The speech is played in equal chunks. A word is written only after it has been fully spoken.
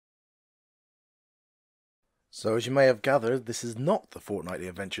So, as you may have gathered, this is not the Fortnightly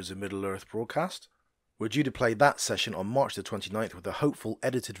Adventures in Middle-earth broadcast. We're due to play that session on March the 29th with a hopeful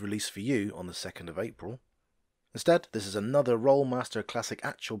edited release for you on the 2nd of April. Instead, this is another Rolemaster Classic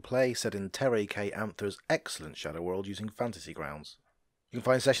Actual play set in Terry K Amthor's excellent Shadow World using fantasy grounds. You can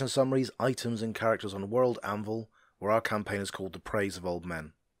find session summaries, items and characters on World Anvil, where our campaign is called The Praise of Old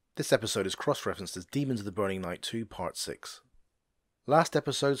Men. This episode is cross-referenced as Demons of the Burning Night 2 Part 6. Last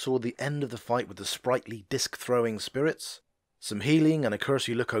episode saw the end of the fight with the sprightly disc-throwing spirits, some healing and a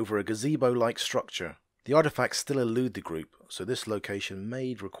cursory look over a gazebo-like structure. The artefacts still elude the group, so this location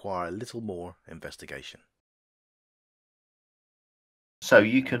may require a little more investigation. So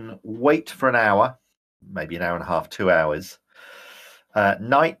you can wait for an hour, maybe an hour and a half, 2 hours.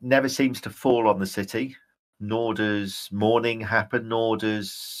 Night never seems to fall on the city, nor does morning happen,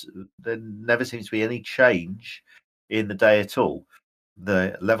 there never seems to be any change in the day at all.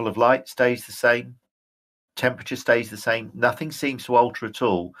 The level of light stays the same, temperature stays the same, nothing seems to alter at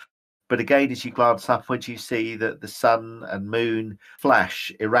all. But again, as you glance upwards, you see that the sun and moon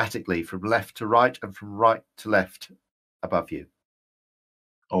flash erratically from left to right and from right to left above you.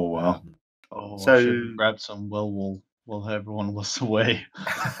 Oh, wow. I So- should have grabbed some while everyone was away.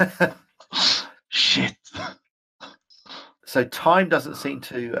 Shit. So time doesn't seem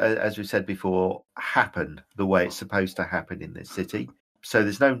to, as we said before, happen the way it's supposed to happen in this city. So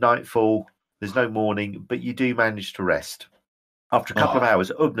there's no nightfall, there's no morning, but you do manage to rest. After a couple of hours,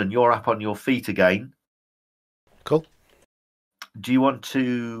 Ugnan, you're up on your feet again. Cool. Do you want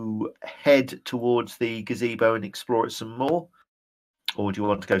to head towards the gazebo and explore it some more? Or do you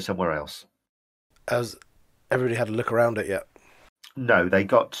want to go somewhere else? Has everybody had a look around it yet? No, they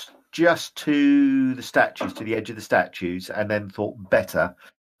got just to the statues, to the edge of the statues, and then thought better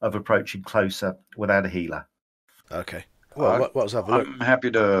of approaching closer without a healer. Okay. Well, what was have a look? I'm happy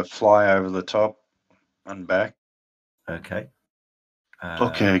to fly over the top and back. Okay.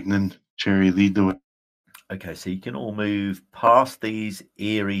 Okay, then Cherry, lead the way. Okay, so you can all move past these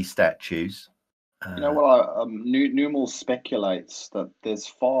eerie statues. Numal speculates that there's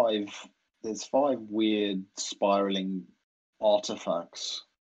five weird spiraling artifacts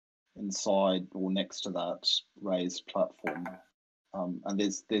inside or next to that raised platform, and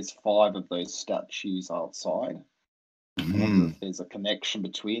there's five of those statues outside. I wonder if there's a connection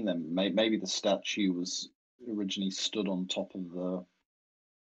between them. Maybe the statue was originally stood on top of the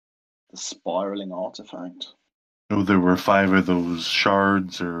spiraling artifact. No, there were 5 of those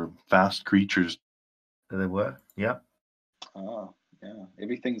shards or vast creatures. There were, yeah. Yeah.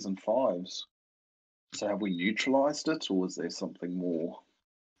 Everything's in fives. So have we neutralized it, or is there something more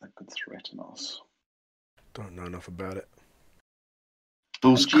that could threaten us? Don't know enough about it.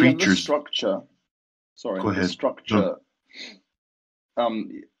 Those And GM, creatures. the structure. Sorry, Go the ahead. structure.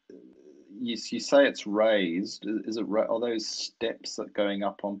 You say it's raised. Is it? Are those steps that going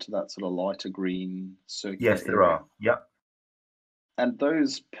up onto that sort of lighter green circular? Yes, there are. Yep. And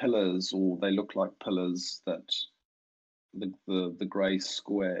those pillars, or they look like pillars that the grey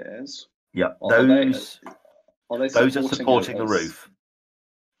squares. Yep. Are they Those are supporting the roof.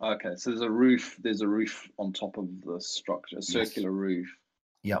 Okay, so there's a roof. There's a roof on top of the structure, a circular roof.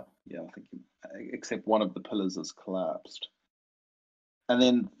 Yep. Yeah, I think. Except one of the pillars has collapsed, and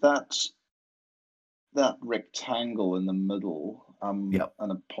then that rectangle in the middle. Yep.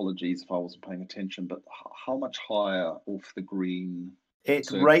 And apologies if I wasn't paying attention, but how much higher off the green? It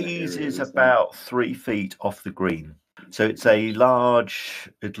circular area raises is that? about 3 feet off the green. So it's a large,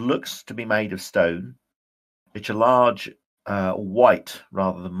 it looks to be made of stone. It's a large white,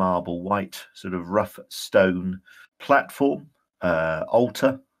 rather than marble, white sort of rough stone platform,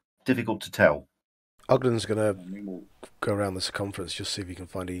 altar. Difficult to tell. Ogden's going to go around the circumference, just see if he can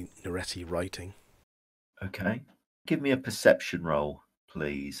find any Nereti writing. Okay. Give me a perception roll,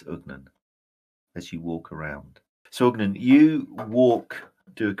 please, Ugnan, as you walk around. So, Ugnan, you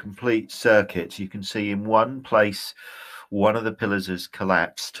do a complete circuit. You can see in one place, one of the pillars has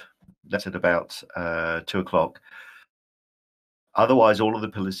collapsed. That's at about 2 o'clock. Otherwise, all of the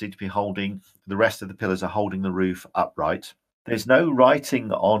pillars seem to be the rest of the pillars are holding the roof upright. There's no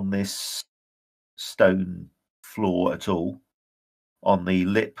writing on this stone floor at all, on the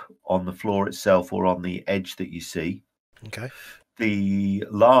lip, on the floor itself, or on the edge that you see. Okay. The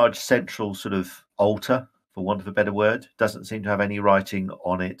large central sort of altar, for want of a better word, doesn't seem to have any writing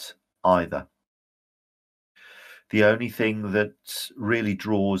on it either. The only thing that really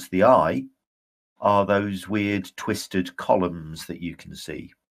draws the eye are those weird twisted columns that you can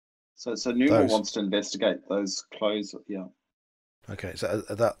see. So Numa wants to investigate those clothes. Yeah. Okay, so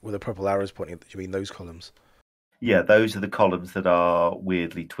that with the purple arrows pointing at, you mean those columns? Yeah, those are the columns that are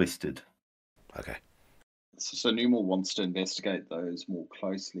weirdly twisted. Okay. So Numal wants to investigate those more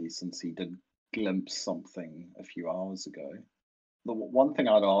closely since he did glimpse something a few hours ago. The one thing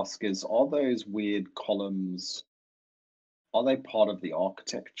I'd ask is, are those weird columns, are they part of the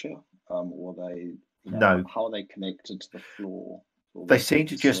architecture? Or are they, No. how are they connected to the floor? They seem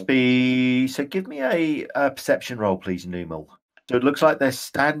to just be... So give me a perception roll, please, Numal. So it looks like they're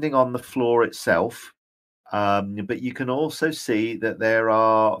standing on the floor itself, but you can also see that there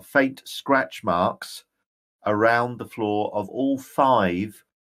are faint scratch marks around the floor of all 5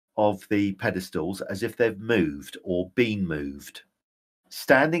 of the pedestals, as if they've moved or been moved.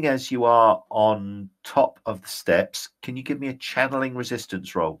 Standing as you are on top of the steps, can you give me a channeling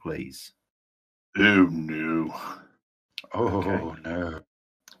resistance roll, please? Oh, no. Oh, no.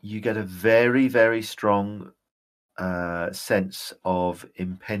 You get a very, very strong sense of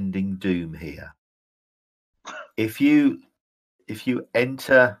impending doom here. If you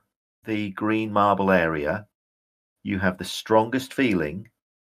enter the green marble area, you have the strongest feeling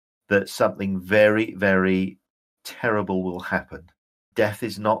that something very, very terrible will happen. Death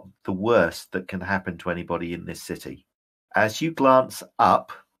is not the worst that can happen to anybody in this city. As you glance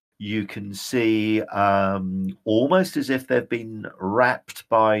up, you can see almost as if they've been wrapped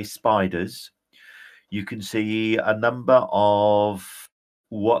by spiders. You can see a number of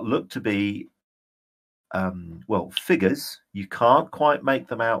what look to be figures. You can't quite make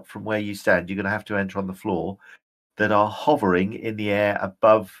them out from where you stand. You're going to have to enter on the floor, that are hovering in the air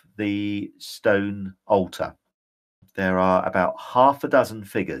above the stone altar. There are about half a dozen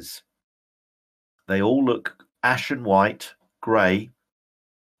figures. They all look ashen white, grey.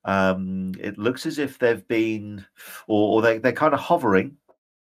 It looks as if they've been, or they're kind of hovering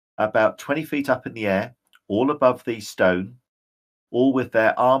about 20 feet up in the air, all above the stone, all with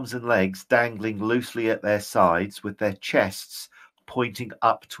their arms and legs dangling loosely at their sides, with their chests pointing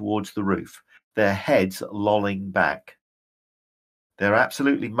up towards the roof, their heads lolling back. They're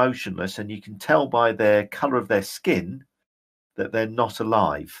absolutely motionless, and you can tell by their colour of their skin that they're not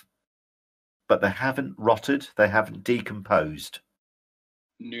alive. But they haven't rotted, they haven't decomposed.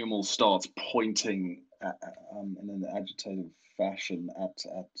 Numal starts pointing in an agitated fashion at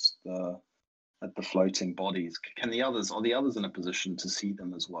the floating bodies. Are the others in a position to see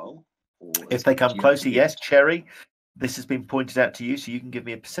them as well? If they come closer, yes. Cherry, this has been pointed out to you, so you can give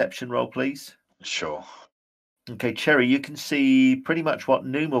me a perception roll, please. Sure. Okay, Cherry, you can see pretty much what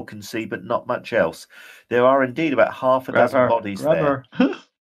Numal can see, but not much else. There are indeed about half a dozen bodies there.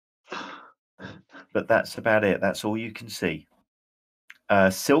 But that's about it. That's all you can see.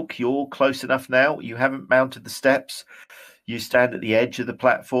 Silk, you're close enough now. You haven't mounted the steps. You stand at the edge of the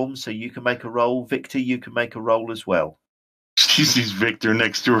platform, so you can make a roll. Victor, you can make a roll as well. She sees Victor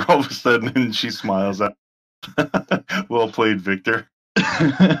next to her all of a sudden, and she smiles at him. Well played, Victor.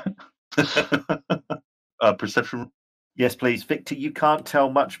 Perception. Yes, please. Victor, you can't tell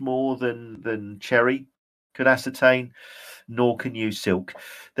much more than Cherry could ascertain, nor can you, Silk.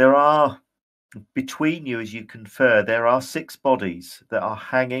 There are, between you as you confer, there are 6 bodies that are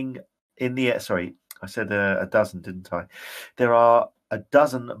hanging in the air. Sorry, I said a dozen, didn't I? There are a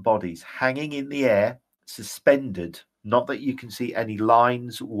dozen bodies hanging in the air, suspended, not that you can see any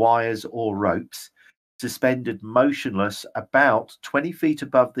lines, wires, or ropes, suspended motionless about 20 feet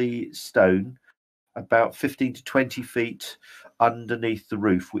above the stone, about 15 to 20 feet underneath the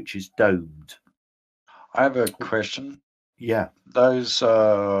roof, which is domed. I have a question. Yeah. Those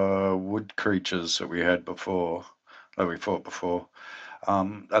wood creatures that we had before, that we fought before,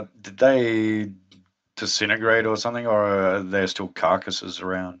 did they disintegrate or something, or are there still carcasses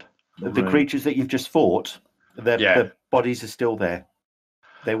around? The creatures that you've just fought, their bodies are still there.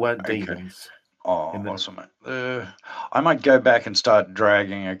 They weren't demons. Oh, awesome. I might go back and start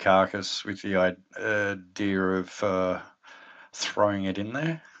dragging a carcass with the idea of throwing it in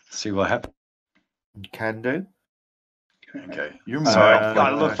there, see what happens. You can do. Okay. You're So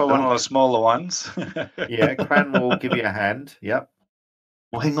I look for one of the smaller ones. Yeah, Cran will give you a hand. Yep.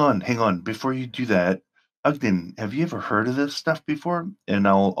 Well, hang on. Before you do that, Ogden, have you ever heard of this stuff before? And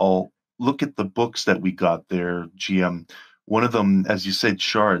I'll look at the books that we got there, GM. One of them, as you said,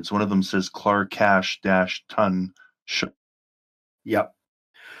 shards. One of them says Clarcash-ton. Yep.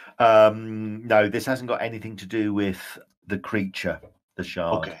 No, this hasn't got anything to do with the creature, the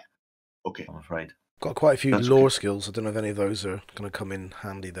shard. Okay. I'm afraid. Got quite a few lore skills. I don't know if any of those are going to come in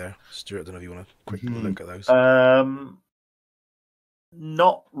handy there. Stuart, I don't know if you want to quickly look at those.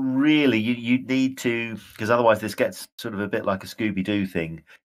 Not really. You need to, because otherwise this gets sort of a bit like a Scooby-Doo thing,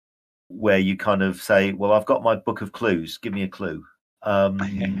 where you kind of say, well, I've got my book of clues. Give me a clue.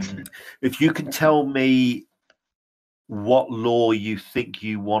 If you can tell me what law you think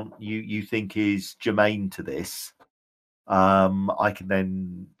you think is germane to this, I can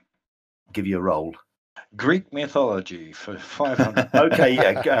then give you a roll. Greek mythology for 500. Okay,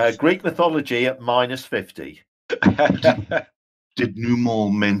 yeah. Greek mythology at -50. Did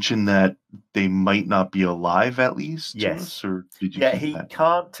Numal mention that they might not be alive at least to Yes. us, or did you Yeah, keep he that?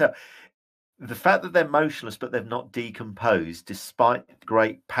 can't tell. The fact that they're motionless but they've not decomposed, despite the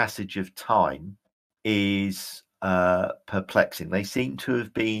great passage of time, is perplexing. They seem to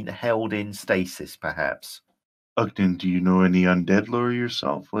have been held in stasis, perhaps. Ugden, do you know any undead lore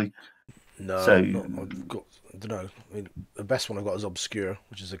yourself? Like, No, So- I've got. I don't know. I mean, the best one I've got is obscure,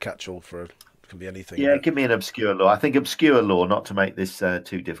 which is a catch-all for can be anything. Yeah, but- give me an obscure law. I think obscure law, not to make this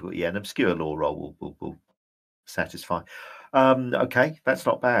too difficult. Yeah, an obscure law roll will satisfy. Okay, that's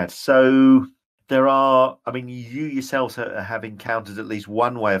not bad. So there are, I mean, you yourselves have encountered at least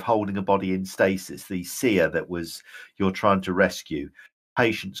one way of holding a body in stasis, the seer that was you're trying to rescue.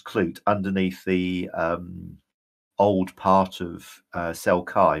 Patience Clute underneath the old part of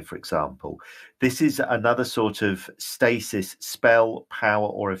Selkai, for example. This is another sort of stasis spell, power,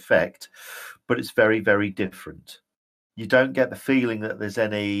 or effect, but it's very, very different. You don't get the feeling that there's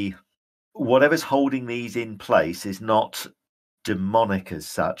any. Whatever's holding these in place is not demonic as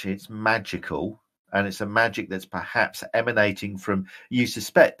such, it's magical, and it's a magic that's perhaps emanating from, you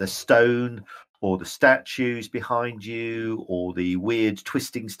suspect, the stone or the statues behind you or the weird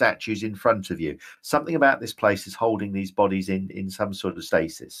twisting statues in front of you. Something about this place is holding these bodies in some sort of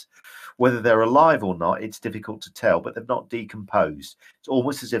stasis. Whether they're alive or not, it's difficult to tell, but they've not decomposed. It's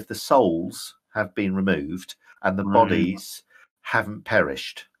almost as if the souls have been removed and the Right. bodies haven't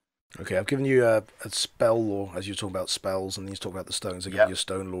perished. Okay, I've given you a spell lore, as you talk about spells, and you talk about the stones. I've given you a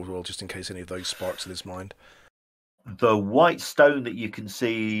stone lore as well, just in case any of those sparks in his mind. The white stone that you can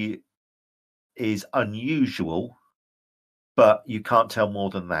see is unusual, but you can't tell more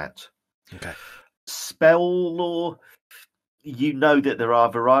than that. Okay. Spell lore, you know that there are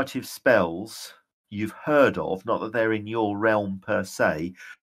a variety of spells you've heard of, not that they're in your realm per se.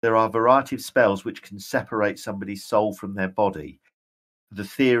 There are a variety of spells which can separate somebody's soul from their body. A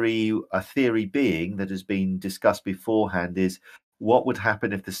theory being that has been discussed beforehand is what would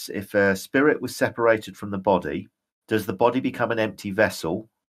happen if a spirit was separated from the body? Does the body become an empty vessel?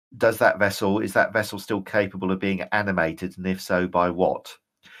 Is that vessel still capable of being animated, and if so, by what?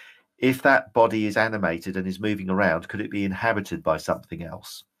 If that body is animated and is moving around, could it be inhabited by something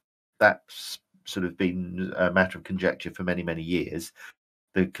else? That's sort of been a matter of conjecture for many, many years.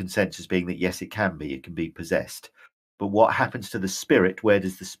 The consensus being that yes, it can be possessed. But what happens to the spirit? Where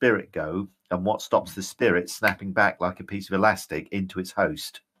does the spirit go? And what stops the spirit snapping back like a piece of elastic into its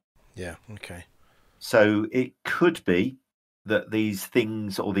host? Yeah, okay. So it could be that these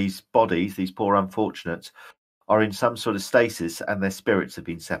things or these bodies, these poor unfortunates, are in some sort of stasis and their spirits have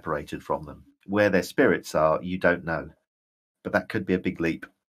been separated from them. Where their spirits are, you don't know. But that could be a big leap.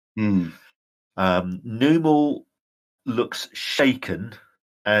 Numal looks shaken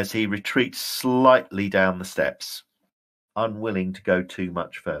as he retreats slightly down the steps, unwilling to go too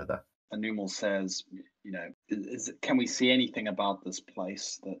much further. Anumal says, can we see anything about this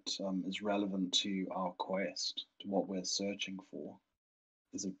place that is relevant to our quest, to what we're searching for?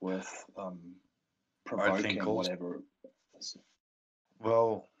 Is it worth provoking also- whatever?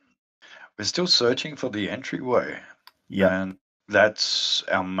 Well, we're still searching for the entryway. Yeah. And that's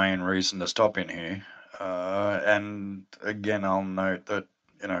our main reason to stop in here. And again, I'll note that,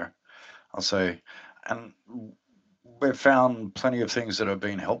 I'll say, and we've found plenty of things that have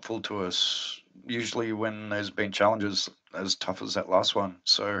been helpful to us, usually when there's been challenges as tough as that last one.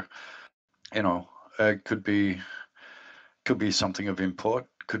 So, it could be something of import,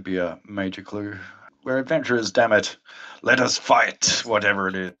 could be a major clue. We're adventurers, damn it. Let us fight, whatever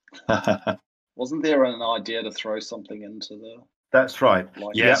it is. Wasn't there an idea to throw something into the? That's right.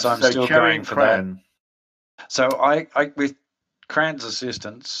 Yes, I'm still Cherry going and for that. Cran. So I with Cran's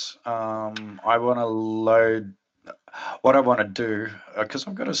assistance, I want to load. What I want to do, because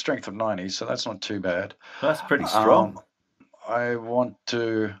I've got a strength of 90, so that's not too bad. That's pretty strong. I want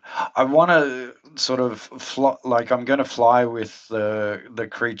to sort of fly, like I'm going to fly with the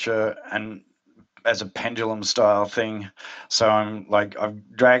creature and as a pendulum style thing. So I'm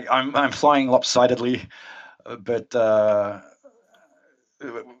flying lopsidedly, but I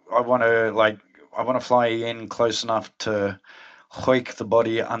want to fly in close enough to hoik the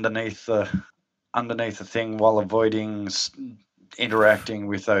body underneath the thing while avoiding interacting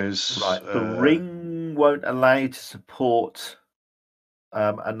with those. Right. The ring won't allow you to support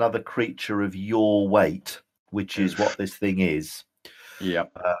another creature of your weight, which is what this thing is. Yeah.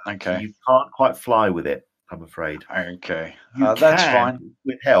 Okay. So you can't quite fly with it. I'm afraid. Okay, You that's can, fine.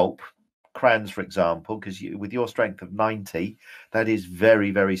 with help, Crans, for example, because with your strength of 90, that is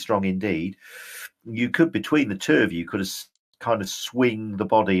very, very strong indeed. You could, between the two of you, could kind of swing the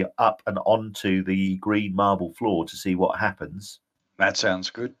body up and onto the green marble floor to see what happens. That sounds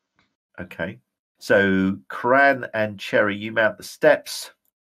good. Okay. So Cran and Cherry, you mount the steps.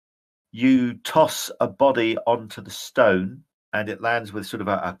 You toss a body onto the stone, and it lands with sort of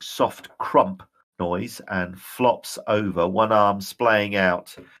a soft crump noise and flops over, one arm splaying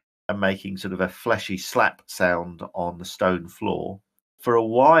out and making sort of a fleshy slap sound on the stone floor. For a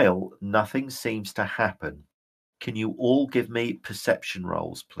while, nothing seems to happen. Can you all give me perception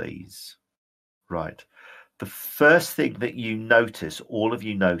rolls, please? Right. The first thing that you notice, all of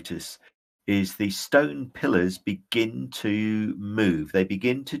you notice, is the stone pillars begin to move. They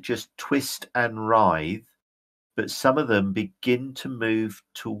begin to just twist and writhe, but some of them begin to move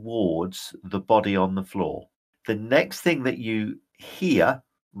towards the body on the floor. The next thing that you hear,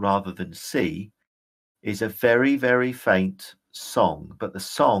 rather than see, is a very, very faint song, but the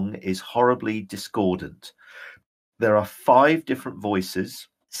song is horribly discordant. There are 5 different voices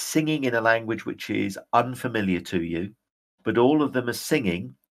singing in a language which is unfamiliar to you, but all of them are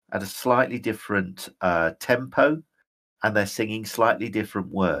singing at a slightly different tempo, and they're singing slightly different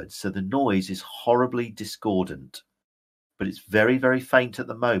words. So the noise is horribly discordant, but it's very, very faint at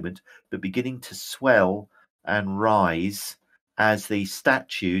the moment, but beginning to swell and rise as the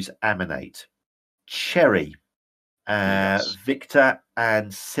statues emanate. Cherry, Yes. Victor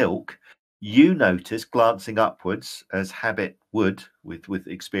and Silk, you notice, glancing upwards, as habit would with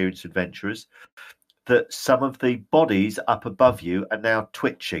experienced adventurers, that some of the bodies up above you are now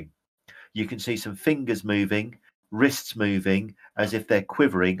twitching. You can see some fingers moving, wrists moving, as if they're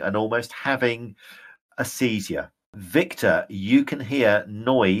quivering and almost having a seizure. Victor, you can hear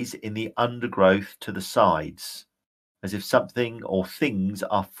noise in the undergrowth to the sides, as if something or things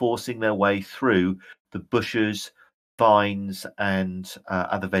are forcing their way through the bushes, vines, and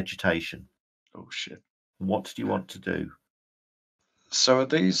other vegetation. Oh shit. What do you want to do? So are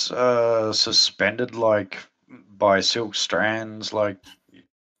these suspended like by silk strands, like,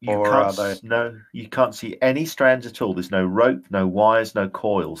 You or can't are they you can't see any strands at all. There's no rope, no wires, no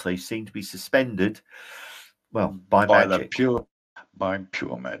coils. They seem to be suspended, well, by magic. by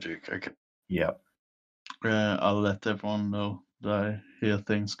pure magic? Okay. Yeah. I'll let everyone know that I hear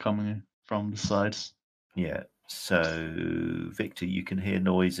things coming from the sides. Yeah. So, Victor, you can hear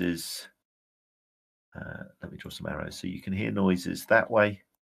noises. Let me draw some arrows. So you can hear noises that way,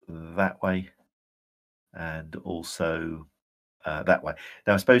 and also that way.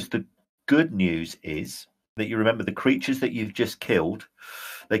 Now, I suppose the good news is that you remember the creatures that you've just killed,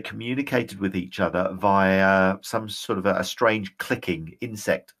 they communicated with each other via some sort of a strange clicking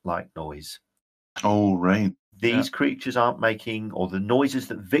insect-like noise. Oh, right. These creatures aren't making, or the noises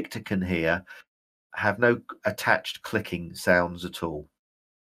that Victor can hear have no attached clicking sounds at all.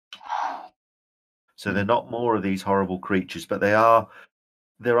 So they're not more of these horrible creatures, but there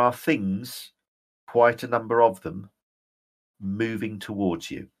are things, quite a number of them, moving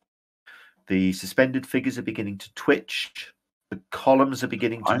towards you. The suspended figures are beginning to twitch. The columns are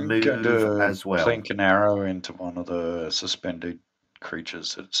beginning to I'm move going to as well. clink an arrow into one of the suspended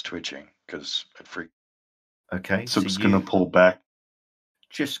creatures that's twitching because it freaked. Okay, So it's you going to pull back.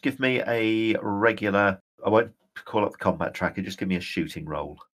 just give me a regular. I won't call up the combat tracker. Just give me a shooting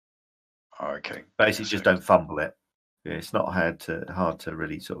roll. Okay. Basically, just don't fumble it. Yeah, it's not hard to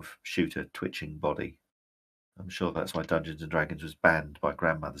really sort of shoot a twitching body. I'm sure that's why Dungeons and Dragons was banned by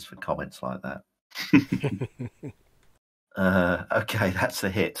grandmothers for comments like that. Okay, that's a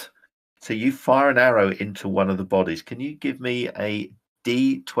hit. So you fire an arrow into one of the bodies. Can you give me a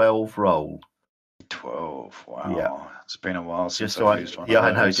D12 roll? 12. Wow. Yeah. It's been a while since Just so I've used one of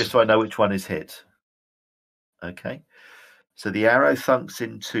I know, those. just so I know which one is hit. Okay. So the arrow thunks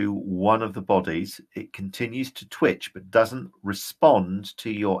into one of the bodies. It continues to twitch, but doesn't respond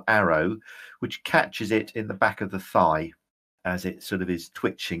to your arrow, which catches it in the back of the thigh as it sort of is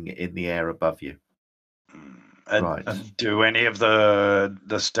twitching in the air above you. Right. Do any of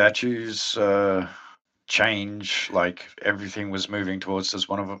the statues change? Like everything was moving towards, does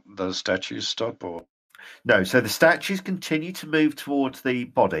one of the statues stop, or? No, so the statues continue to move towards the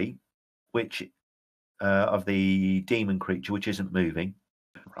body, which of the demon creature, which isn't moving.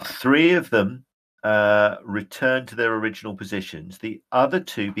 Right. 3 of them return to their original positions. The other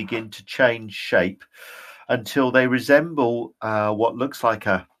 2 begin to change shape until they resemble what looks like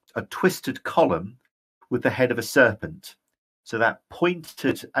a twisted column with the head of a serpent. So that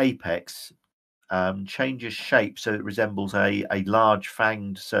pointed apex changes shape so it resembles a large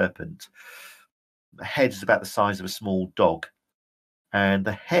fanged serpent. The head is about the size of a small dog, and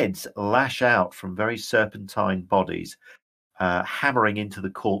the heads lash out from very serpentine bodies, hammering into the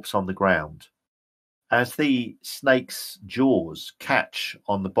corpse on the ground. As the snake's jaws catch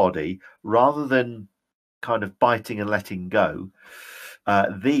on the body, rather than kind of biting and letting go,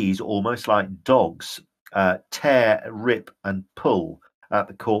 these, almost like dogs, tear, rip, and pull at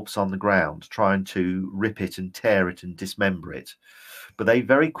the corpse on the ground, trying to rip it and tear it and dismember it. But they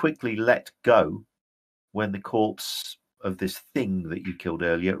very quickly let go when the corpse of this thing that you killed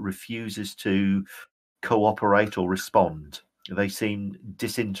earlier refuses to cooperate or respond. They seem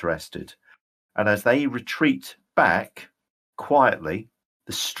disinterested. And as they retreat back quietly,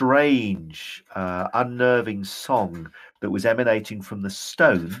 the strange, unnerving song that was emanating from the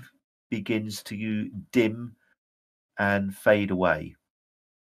stone begins to dim and fade away.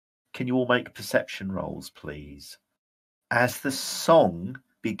 Can you all make perception rolls, please? As the song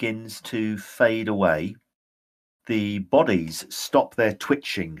begins to fade away, the bodies stop their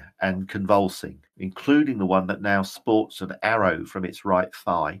twitching and convulsing, including the one that now sports an arrow from its right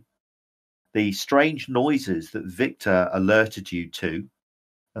thigh. The strange noises that Victor alerted you to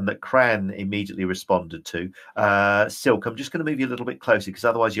and that Cran immediately responded to. Silk, I'm just going to move you a little bit closer because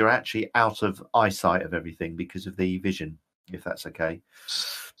otherwise you're actually out of eyesight of everything because of the vision, if that's okay.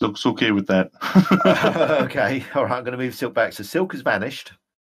 Silk's okay with that. Okay, all right, I'm going to move Silk back. So Silk has vanished.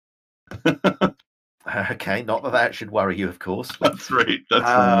 Okay, not that should worry you, of course. That's right. That's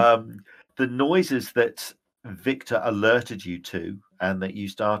fine. The noises that Victor alerted you to and that you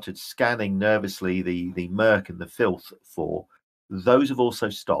started scanning nervously the murk and the filth for, those have also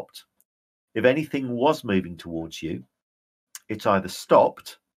stopped. If anything was moving towards you, it's either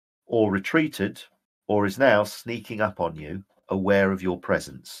stopped or retreated or is now sneaking up on you, aware of your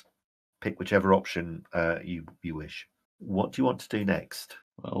presence. Pick whichever option you wish. What do you want to do next?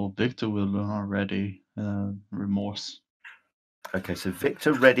 Well, Victor will already remorse. Okay, so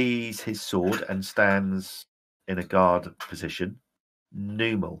Victor readies his sword and stands in a guard position.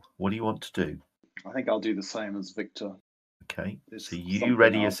 Numal, what do you want to do? I think I'll do the same as Victor. Okay, There's so you something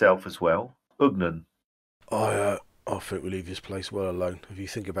ready out yourself there. as well. Ugnan. I think we leave this place well alone. If you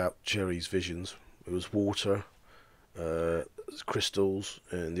think about Cherry's visions, it was water, crystals,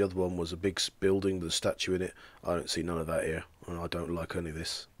 and the other one was a big building with a statue in it. I don't see none of that here, and I don't like any of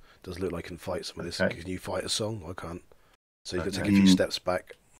this. It does look like I can fight some of this. Okay. Can you fight a song? I can't. So you can take Okay. a few steps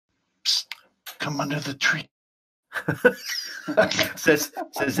back. Psst, come under the tree. says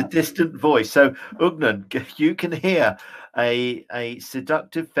a distant voice. So Ugnan, you can hear a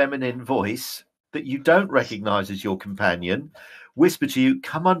seductive feminine voice that you don't recognize as your companion whisper to you,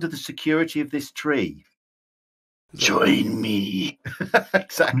 come under the security of this tree. Join me.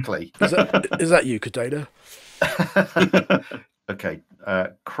 Exactly. Is that you, Kadena? Okay.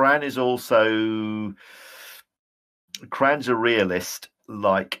 Cran is also... Cran's a realist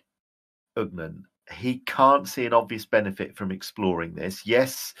like Ugnan. He can't see an obvious benefit from exploring this.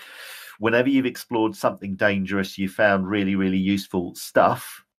 Yes, whenever you've explored something dangerous, you found really, really useful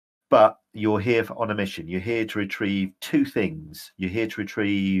stuff, but you're here on a mission. You're here to retrieve two things. You're here to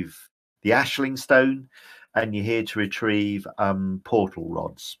retrieve the Ashling Stone, and you're here to retrieve portal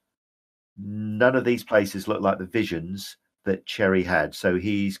rods. None of these places look like the visions that Cherry had, so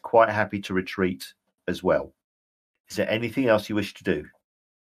he's quite happy to retreat as well. Is there anything else you wish to do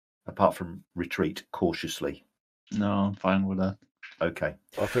apart from retreat cautiously? No, I'm fine with that. Okay.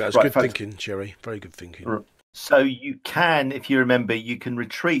 I think that's Right, good folks. thinking, Cherry. Very good thinking. So you can, if you remember, you can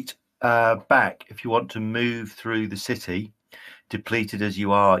retreat back if you want to move through the city, depleted as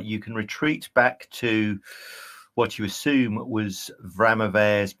you are. You can retreat back to what you assume was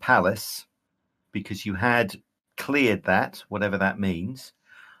Vramaver's palace, because you had cleared that, whatever that means,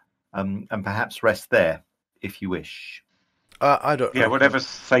 and perhaps rest there if you wish. I don't. Yeah, whatever's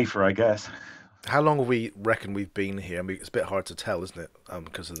safer, I guess. How long have we reckon we've been here? I mean, it's a bit hard to tell, isn't it?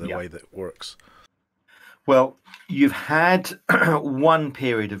 Because of the way that it works. Well, you've had one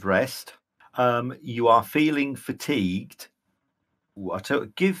period of rest. You are feeling fatigued.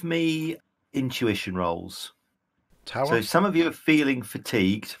 Give me intuition rolls. Tower? So some of you are feeling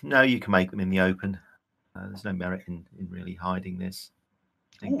fatigued. No, you can make them in the open. There's no merit in really hiding this.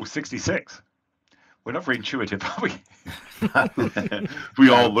 Ooh, 66. We're not very intuitive, are we?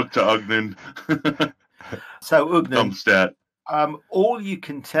 We all look to Ugnan. So, Ugnan, Stat. all you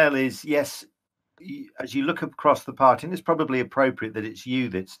can tell is, yes, as you look across the party, and it's probably appropriate that it's you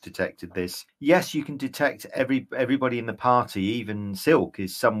that's detected this. Yes, you can detect everybody in the party, even Silk,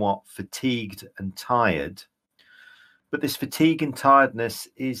 is somewhat fatigued and tired. But this fatigue and tiredness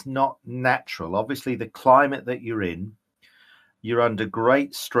is not natural. Obviously, the climate that you're in, you're under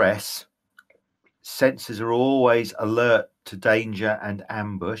great stress. senses are always alert to danger and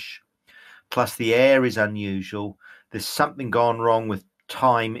ambush. Plus, the air is unusual. There's something gone wrong with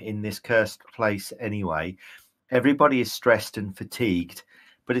time in this cursed place anyway. Everybody is stressed and fatigued,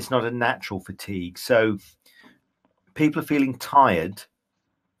 but it's not a natural fatigue. So people are feeling tired,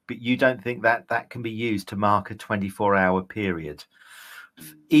 but you don't think that that can be used to mark a 24-hour period.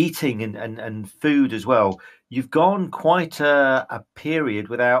 Eating and food as well. You've gone quite a period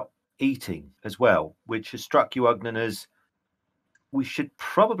without eating as well, which has struck you, Ugnan, as we should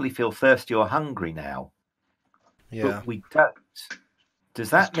probably feel thirsty or hungry now. Yeah. But we don't. Does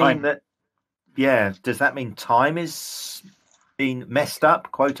that mean that, does that mean time is being messed up,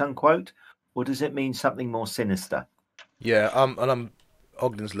 quote unquote? Or does it mean something more sinister? Yeah, and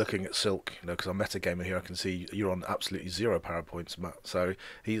Ogden's looking at Silk, because I'm metagamer here. I can see you're on absolutely 0 power points, Matt. So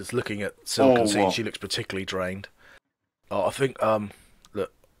he's looking at Silk and seeing she looks particularly drained. I think,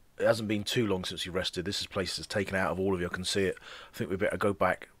 look, it hasn't been too long since you rested. This place is taken out of all of you. I can see it. I think we better go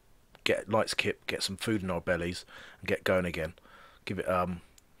back, get lights kit, get some food in our bellies, and get going again. Give it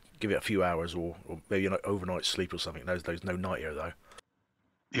a few hours, or maybe an overnight sleep or something. There's no night here though.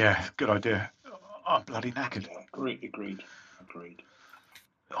 Yeah, good idea. I'm bloody knackered. Agreed.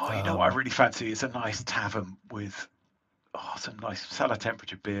 Oh, you know what I really fancy is a nice tavern with some nice cellar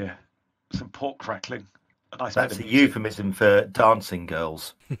temperature beer, some pork crackling, a nice. That's a euphemism for dancing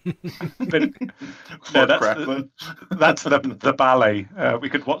girls. But, no, that's the ballet. We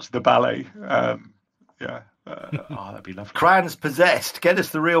could watch the ballet. That'd be lovely. Cran's possessed. Get us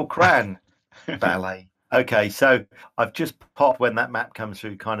the real Cran. Ballet. Okay, so I've just popped, when that map comes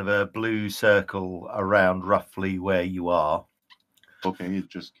through, kind of a blue circle around roughly where you are. Okay, it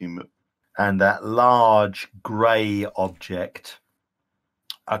just came up. And that large grey object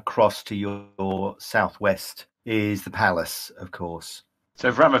across to your southwest is the palace, of course. So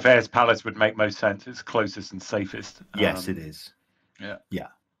Ramaver's palace would make most sense. It's closest and safest. Yes, it is. Yeah.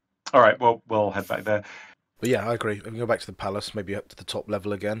 All right, well, we'll head back there. But yeah, I agree. We can go back to the palace, maybe up to the top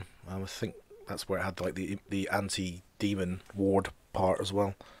level again. I think that's where it had like the anti-demon ward part as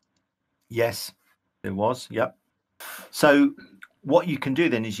well. Yes, it was. Yep. So what you can do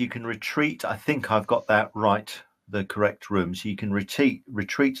then is you can retreat. I think I've got that right, the correct room. So you can retreat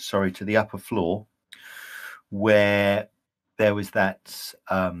to the upper floor where there was that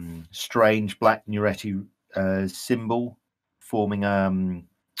strange black Nuretti symbol forming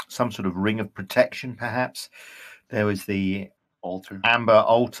some sort of ring of protection, perhaps. There was the amber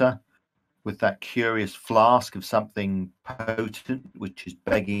altar with that curious flask of something potent, which is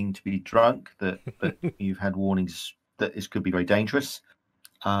begging to be drunk, that you've had warnings that this could be very dangerous.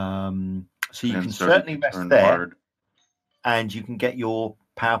 So you can certainly rest there, and you can get your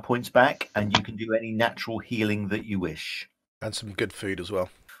power points back, and you can do any natural healing that you wish. And some good food as well.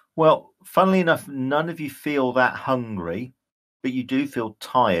 Well, funnily enough, none of you feel that hungry, but you do feel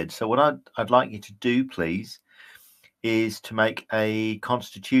tired. So what I'd like you to do, please, is to make a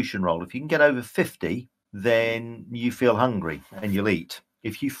constitution roll. If you can get over 50, then you feel hungry and you'll eat.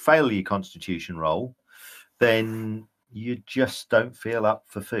 If you fail your constitution roll, then you just don't feel up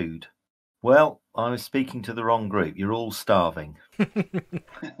for food. Well, I was speaking to the wrong group. You're all starving.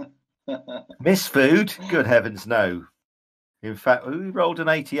 Miss food? Good heavens, no. In fact, we rolled an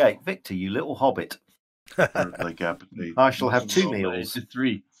 88. Victor, you little hobbit. Like appetite. I shall have 2 meals.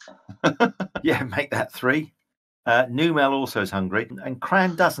 3. Yeah, make that 3. Numel also is hungry, and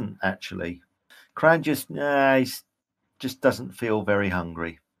Cran doesn't actually. Cran just doesn't feel very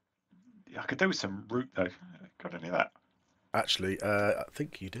hungry. Yeah, I could do with some root though. Got any of that? Actually, I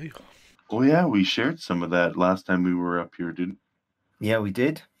think you do. Oh yeah, we shared some of that last time we were up here, didn't? Yeah, we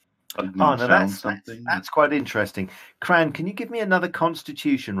did. No, that's quite interesting. Cran, can you give me another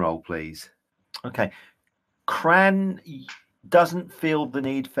constitution roll, please? Okay. Cran doesn't feel the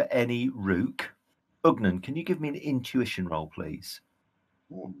need for any rook. Ugnan, can you give me an intuition roll, please?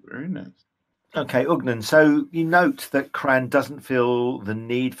 Oh, very nice. Okay, Ugnan, so you note that Cran doesn't feel the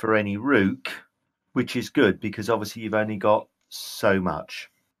need for any rook, which is good because obviously you've only got so much.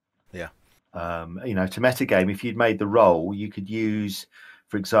 Yeah. To metagame, if you'd made the roll, you could use,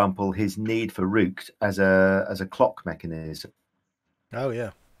 for example, his need for rook as a clock mechanism. Oh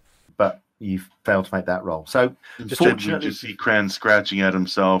yeah. But you failed to make that roll. So instead, we just see Cran scratching at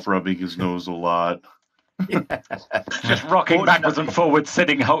himself, rubbing his nose a lot. Just rocking backwards and forwards,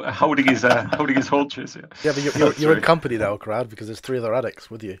 sitting, holding his haunches. Yeah, but you're in company now, crowd, because there's 3 other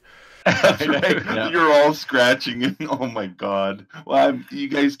addicts with you. Yeah. You're all scratching, and oh my god! Well, you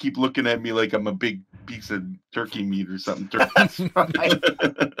guys keep looking at me like I'm a big piece of turkey meat or something. That's right.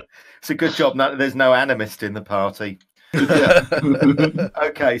 It's a good job. There's no animist in the party. Yeah.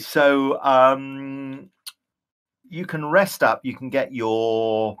 Okay, so you can rest up. You can get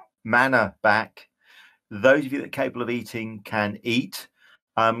your mana back. Those of you that are capable of eating can eat.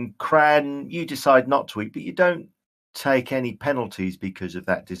 Cran, you decide not to eat, but you don't take any penalties because of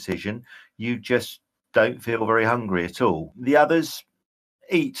that decision. You just don't feel very hungry at all. The others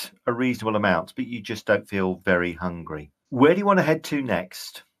eat a reasonable amount, but you just don't feel very hungry. Where do you want to head to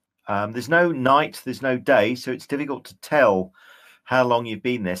next? There's no night, there's no day, so it's difficult to tell how long you've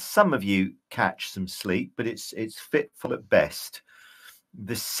been there. Some of you catch some sleep, but it's fitful at best.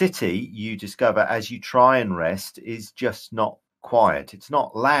 The city, you discover as you try and rest, is just not quiet. It's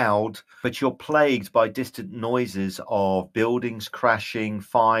not loud, but you're plagued by distant noises of buildings crashing,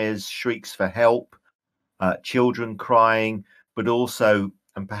 fires, shrieks for help, children crying, but also,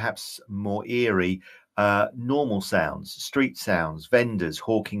 and perhaps more eerie, normal sounds, street sounds, vendors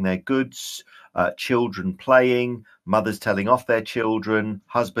hawking their goods, children playing, mothers telling off their children,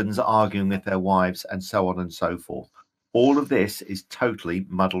 husbands arguing with their wives, and so on and so forth. All of this is totally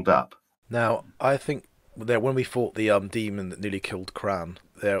muddled up. Now, I think there when we fought the demon that nearly killed Cran,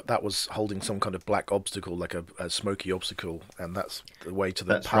 that was holding some kind of black obstacle, like a smoky obstacle, and that's the way to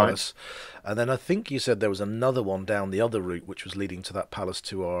the That's palace. And then I think you said there was another one down the other route, which was leading to that palace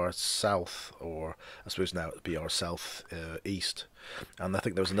to our south, or I suppose now it'd be our south east. And I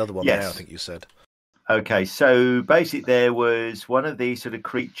think there was another one there. I Yes. think you said. Okay, so basically there was one of these sort of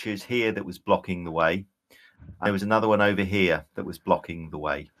creatures here that was blocking the way. There was another one over here that was blocking the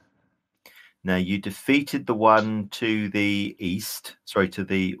way. Now you defeated the one to the to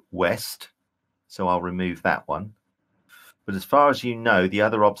the west. So I'll remove that one. But as far as you know, the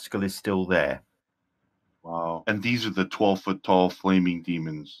other obstacle is still there. Wow. And these are the 12-foot tall flaming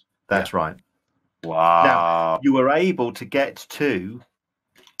demons. That's right. Wow. You were able to get to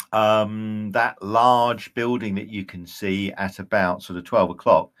that large building that you can see at about sort of 12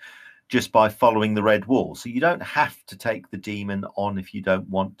 o'clock just by following the red wall. So you don't have to take the demon on if you don't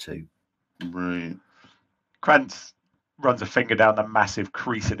want to. Right. Krantz runs a finger down the massive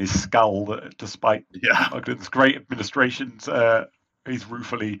crease in his skull that, despite Ogden's great administrations, he's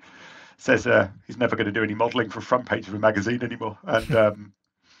ruefully says he's never going to do any modelling for front page of a magazine anymore, and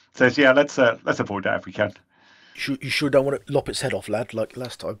says, "Yeah, let's avoid that if we can." You sure don't want to lop its head off, lad, like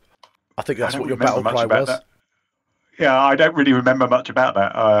last time? I think that's I don't what your remember battle much cry about was. that. Yeah, I don't really remember much about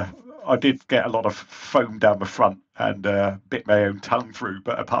that. I did get a lot of foam down the front and bit my own tongue through,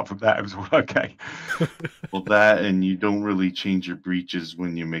 but apart from that, it was all okay. Well, that and you don't really change your breeches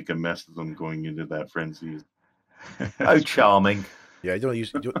when you make a mess of them going into that frenzy. Oh, charming. Yeah, you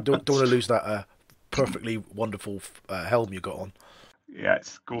don't want to lose that perfectly wonderful helm you got on. Yeah,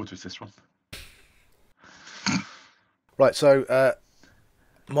 it's gorgeous, this one. Right, so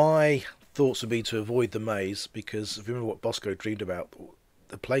my thoughts would be to avoid the maze, because if you remember what Bosco dreamed about,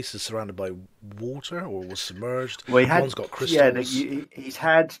 the place is surrounded by water or was submerged. Well, One's got crystals. Yeah, he's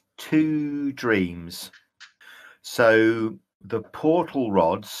had two dreams. So the portal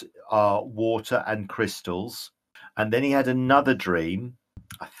rods are water and crystals. And then he had another dream.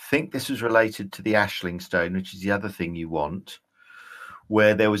 I think this was related to the Ashling Stone, which is the other thing you want,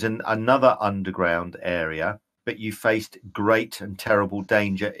 where there was another underground area, but you faced great and terrible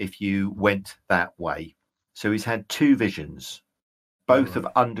danger if you went that way. So he's had two visions, both of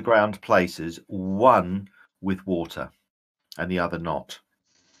underground places, one with water and the other not.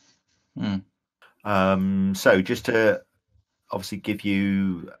 So just to obviously give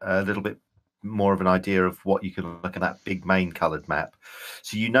you a little bit more of an idea of what you can look at that big main coloured map.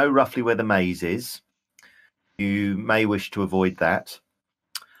 So you know roughly where the maze is. You may wish to avoid that.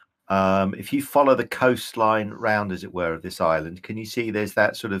 If you follow the coastline round, as it were, of this island, can you see there's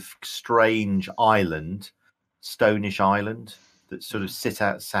that sort of strange island, stonish island, that sort of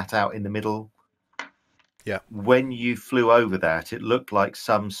sat out in the middle? Yeah. When you flew over that, it looked like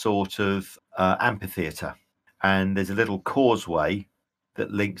some sort of amphitheatre. And there's a little causeway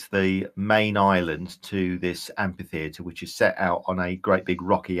that links the main island to this amphitheatre, which is set out on a great big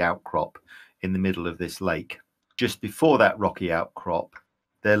rocky outcrop in the middle of this lake. Just before that rocky outcrop,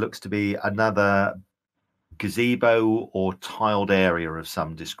 there looks to be another gazebo or tiled area of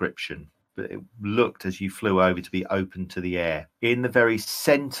some description, but it looked, as you flew over, to be open to the air. In the very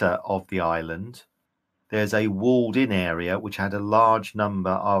centre of the island, there's a walled-in area which had a large number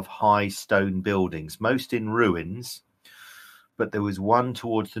of high stone buildings, most in ruins, but there was one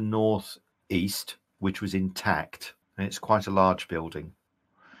towards the northeast which was intact, and it's quite a large building.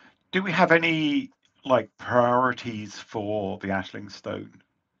 Do we have any priorities for the Ashling Stone?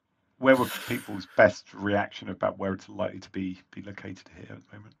 Where would people's best reaction about where it's likely to be located here at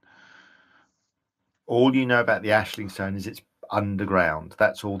the moment? All you know about the Ashling Stone is it's underground.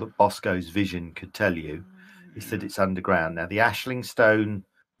 That's all that Bosco's vision could tell you, is that it's underground. Now, the Ashling Stone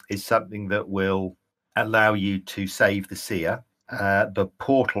is something that will allow you to save the seer. The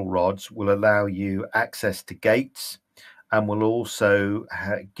portal rods will allow you access to gates and will also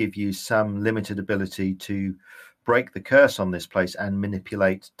give you some limited ability to break the curse on this place and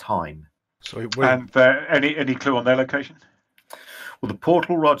manipulate time. So And any clue on their location? Well, the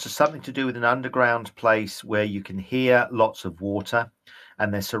portal rods are something to do with an underground place where you can hear lots of water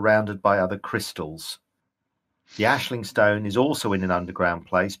and they're surrounded by other crystals. The Ashling Stone is also in an underground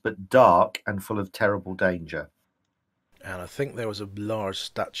place, but dark and full of terrible danger. And I think there was a large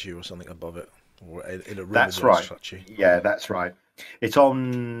statue or something above it, or in a room. That's right. Statue. Yeah, that's right. It's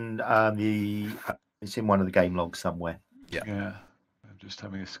on it's in one of the game logs somewhere. Yeah. I'm just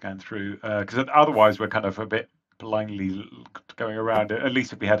having a scan through because otherwise we're kind of a bit blindly going around. At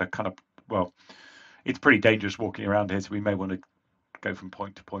least if we had a kind of it's pretty dangerous walking around here, so we may want to go from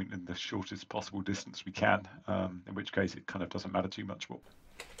point to point in the shortest possible distance we can. In which case, it kind of doesn't matter too much. I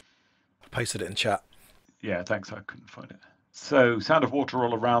pasted it in chat. Yeah, thanks. I couldn't find it. So, sound of water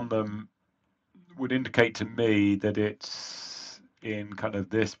all around them would indicate to me that it's in kind of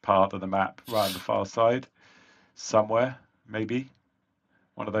this part of the map, right on the far side, somewhere, maybe.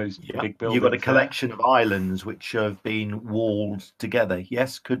 One of those big buildings. You've got a collection of islands which have been walled together.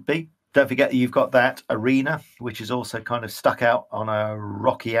 Yes, could be. Don't forget you've got that arena, which is also kind of stuck out on a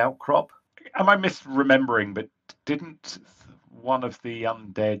rocky outcrop. Am I misremembering, but didn't one of the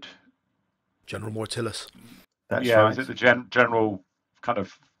undead... General Mortilis. That's right. Was it the general kind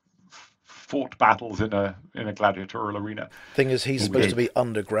of fought battles in a gladiatorial arena? Thing is, he's supposed to be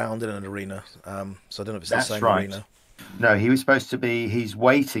underground in an arena, so I don't know if it's the same arena. No, he was supposed to be... He's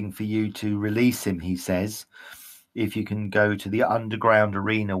waiting for you to release him, he says, if you can go to the underground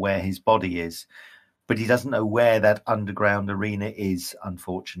arena where his body is. But he doesn't know where that underground arena is,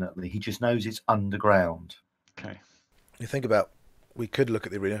 unfortunately. He just knows it's underground. Okay. You think about... We could look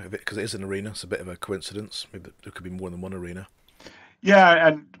at the arena, because it is an arena. It's a bit of a coincidence. Maybe there could be more than one arena. Yeah,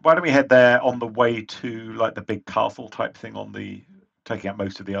 and why don't we head there on the way to like the big castle type thing taking out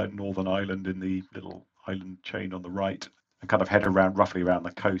most of the northern island in the little island chain on the right, and kind of head roughly around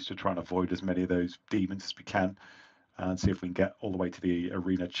the coast to try and avoid as many of those demons as we can, and see if we can get all the way to the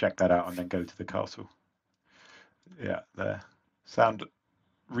arena, check that out, and then go to the castle. Yeah, there. Sound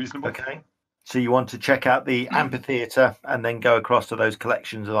reasonable? Okay. So you want to check out the amphitheatre and then go across to those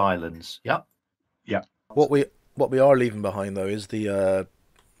collections of islands. Yep. Yeah. What we are leaving behind though is the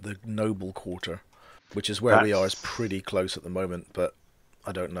noble quarter, which is where we are. Is pretty close at the moment, but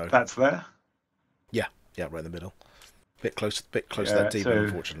I don't know. That's there. Yeah, right in the middle. Bit close to that demon,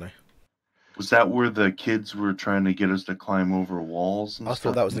 unfortunately. Was that where the kids were trying to get us to climb over walls? And I stuff?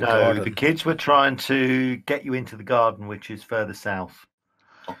 thought that was the garden. The kids were trying to get you into the garden, which is further south.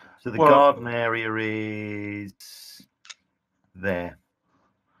 So the garden area is there.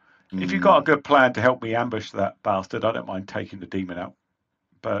 If you've got a good plan to help me ambush that bastard, I don't mind taking the demon out.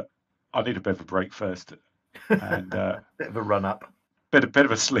 But I need a bit of a break first, and bit of a run up, bit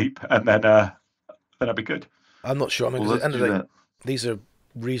of a sleep, and then I'll be good. I'm not sure. I mean, Well, at the end of the day, that. these are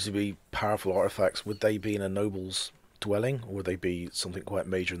reasonably powerful artifacts. Would they be in a noble's dwelling, or would they be something quite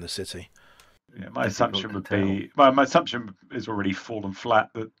major in the city? Yeah, my assumption would be my assumption is already fallen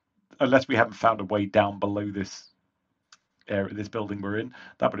flat that unless we haven't found a way down below this area, this building we're in,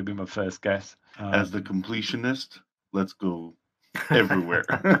 that would have been my first guess. As the completionist, let's go everywhere.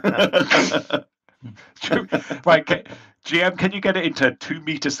 Right, GM, can you get it into 2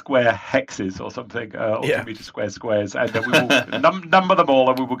 meter square hexes or something, or 2 meter square squares, and then we will number them all,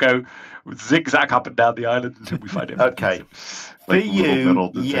 and we will go zigzag up and down the island until we find it. Okay. For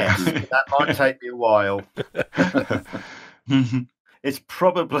you, yes, that might take me a while. It's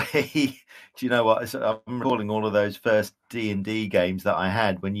probably, do you know what? I'm recalling all of those first D&D games that I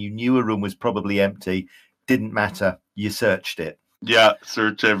had when you knew a room was probably empty, didn't matter, you searched it. Yeah,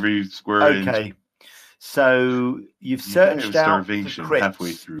 search every square inch. Okay. So you've searched out the crypts,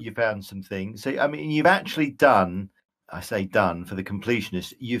 halfway through. You found some things. So, I mean, you've actually done, I say done for the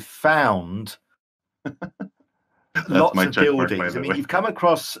completionist, you've found lots of buildings. I mean, you've come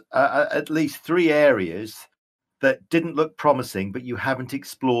across at least 3 areas that didn't look promising, but you haven't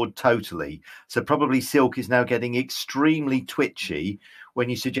explored totally. So probably Silk is now getting extremely twitchy when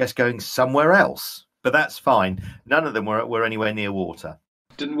you suggest going somewhere else. But that's fine. None of them were anywhere near water.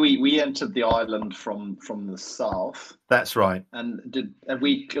 Didn't we entered the island from the south? That's right. And have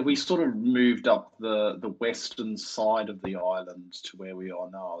we sort of moved up the western side of the island to where we are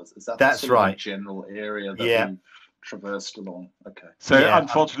now? Is that that's the right? General area that we've traversed along. Okay. So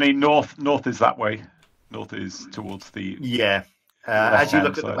unfortunately, north is that way. North is towards the Yeah. As you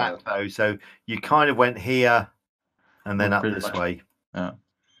look at the Left-hand map, though, so you kind of went here and then We're up pretty this much- way.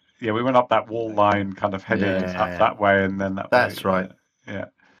 Yeah, we went up that wall line, kind of heading Yeah. up that way, and then that That's way. right. Yeah.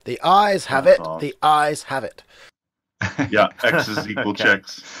 The eyes have That's it. awesome. The eyes have it. Yeah, X's equal Okay.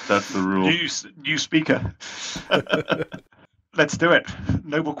 checks. That's the rule. New speaker. Let's do it.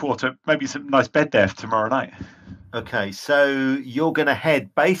 Noble Quarter. Maybe some nice bed there for tomorrow night. Okay, so you're going to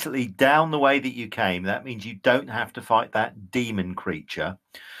head basically down the way that you came. That means you don't have to fight that demon creature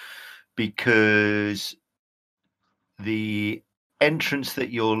because the entrance that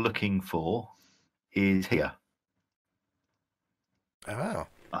you're looking for is here. Oh.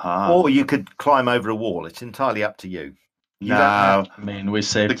 Aha. Or you could climb over a wall. It's entirely up to you. You don't Now, I mean, we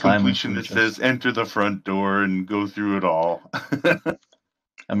save the time. completion that says enter the front door and go through it all.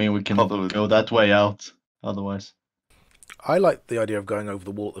 I mean, we can Although- go that way out. Otherwise, I like the idea of going over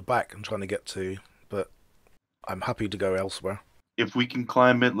the wall at the back and trying to get to, but I'm happy to go elsewhere. If we can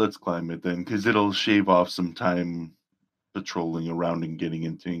climb it, let's climb it then, because it'll shave off some time patrolling around and getting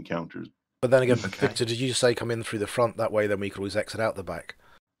into encounters. But then again, Okay. Victor, did you say come in through the front? That way, then we could always exit out the back.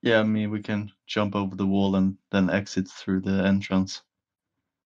 yeah. I mean, we can jump over the wall and then exit through the entrance.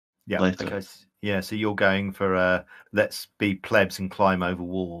 Yeah. Later. Okay. Yeah. So you're going for let's be plebs and climb over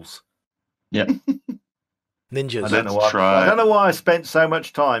walls. Yeah. Ninjas. I don't know Let's why. try. I don't know why I spent so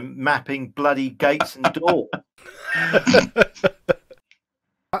much time mapping bloody gates and door.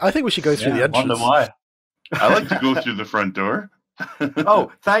 I think we should go through the Yeah, wonder entrance. why. I like to go through the front door.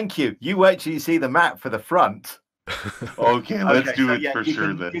 Oh, thank you. You wait till you see the map for the front. Okay, let's Okay, do so it yeah, for you sure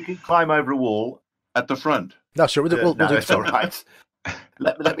can, then. You can climb over a wall. At the front. No, sure, we'll No, do it's all right.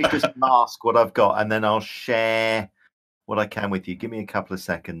 Let me just mask what I've got, and then I'll share what I can with you. Give me a couple of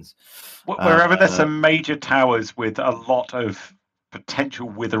seconds. Wherever there's some major towers with a lot of potential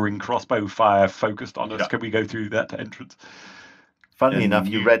withering crossbow fire focused on us, Yeah. can we go through that entrance? Funnily And enough,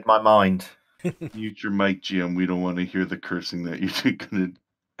 you you- read my mind. Mute your mic, GM. We don't want to hear the cursing that you're going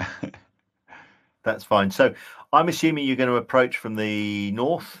to. That's fine. So I'm assuming you're going to approach from the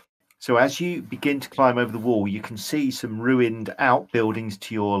north. So as you begin to climb over the wall, you can see some ruined outbuildings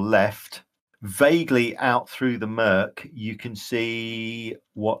to your left. Vaguely out through the murk, you can see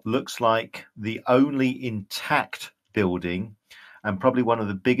what looks like the only intact building and probably one of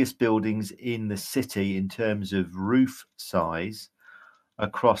the biggest buildings in the city in terms of roof size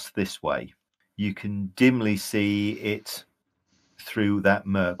across this way. You can dimly see it through that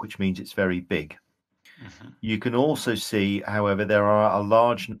murk, which means it's very big. You can also see, however, there are a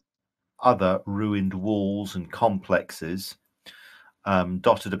large other ruined walls and complexes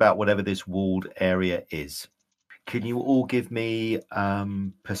dotted about whatever this walled area is. Can you all give me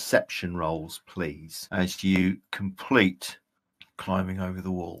perception rolls, please, as you complete climbing over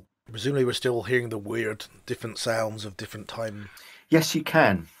the wall? Presumably we're still hearing the weird different sounds of different time. Yes, you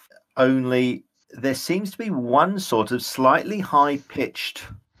can. Only there seems to be one sort of slightly high-pitched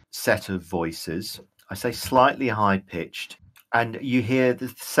set of voices. I say slightly high-pitched. And you hear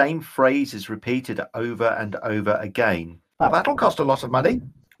the same phrases repeated over and over again. Well, that'll cost a lot of money.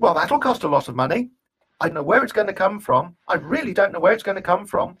 Well, that'll cost a lot of money. I don't know where it's going to come from. I really don't know where it's going to come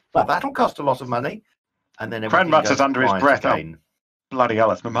from. Well, that'll cost a lot of money. And then everything mutters goes under his quiet breath, again. Bloody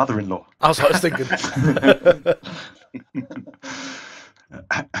hell, it's my mother-in-law. That's what I was thinking.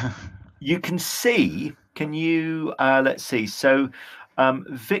 You can see, can you, let's see, so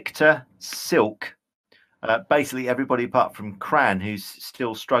Victor, Silk, basically everybody apart from Cran, who's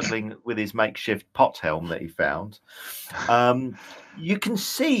still struggling with his makeshift pot helm that he found, you can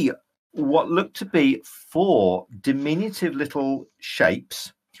see what look to be 4 diminutive little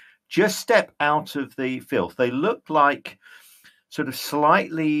shapes just step out of the filth. They look like sort of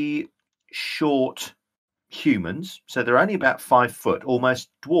slightly short humans, so they're only about 5 foot, almost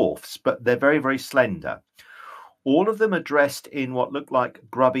dwarfs, but they're very, very slender. All of them are dressed in what look like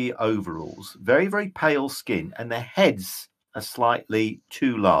grubby overalls, very, very pale skin, and their heads are slightly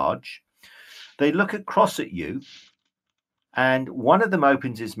too large. They look across at you, and one of them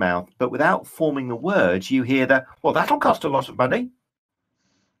opens his mouth, but without forming the words, you hear the, well, that'll cost a lot of money.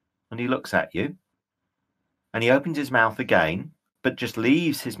 And he looks at you, and he opens his mouth again, but just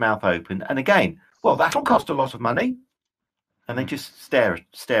leaves his mouth open, and again, well, that'll cost a lot of money. And they just stare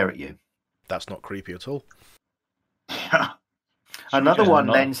at you. That's not creepy at all. Yeah. Another Yeah, one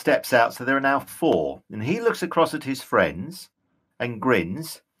no. then steps out, so there are now 4. And he looks across at his friends and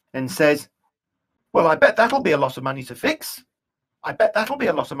grins and says, well, I bet that'll be a lot of money to fix. I bet that'll be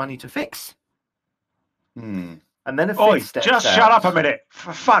a lot of money to fix. Hmm. And then a 5th Oi, steps just out. shut up a minute.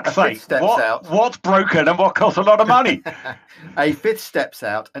 For fuck's A fifth sake. steps out. What's broken and what costs a lot of money? A 5th steps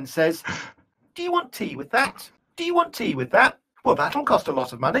out and says, Do you want tea with that? Do you want tea with that? Well, that'll cost a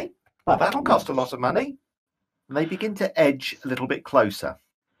lot of money. Well, that'll cost a lot of money. And they begin to edge a little bit closer.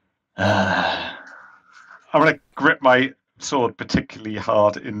 I'm going to grip my sword particularly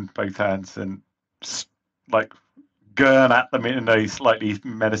hard in both hands and like gurn at them in a slightly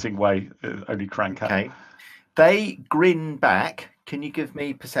menacing way. Only crank at. Okay. They grin back. Can you give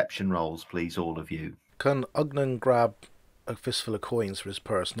me perception rolls, please, all of you? Can Ugnan grab a fistful of coins for his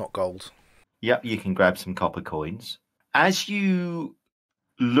purse, not gold? Yep, you can grab some copper coins. As you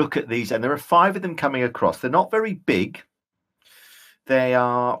look at these, and there are 5 of them coming across, they're not very big. They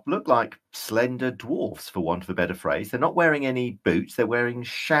look like slender dwarfs, for want of a better phrase. They're not wearing any boots. They're wearing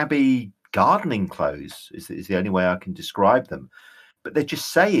shabby gardening clothes, is the only way I can describe them. But they're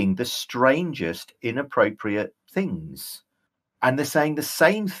just saying the strangest, inappropriate things. And they're saying the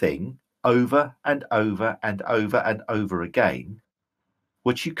same thing over and over and over and over again,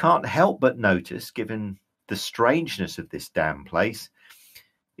 which you can't help but notice, given the strangeness of this damn place,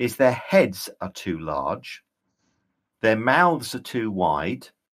 is their heads are too large, their mouths are too wide,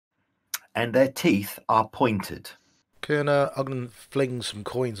 and their teeth are pointed. Can Ugnan fling some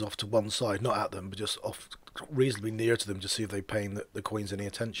coins off to one side, not at them, but just off reasonably near to them to see if they're paying the coins any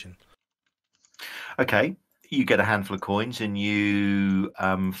attention? Okay, you get a handful of coins and you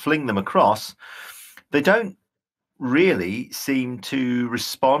fling them across. They don't really seem to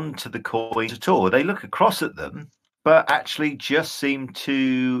respond to the coins at all. They look across at them, but actually just seem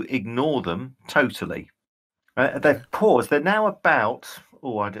to ignore them totally. They've paused. They're now about,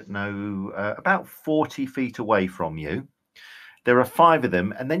 about 40 feet away from you. There are 5 of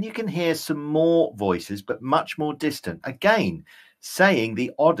them, and then you can hear some more voices, but much more distant. Again, saying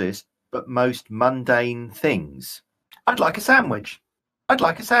the oddest but most mundane things. I'd like a sandwich. I'd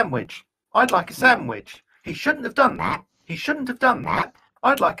like a sandwich. I'd like a sandwich. He shouldn't have done that. He shouldn't have done that.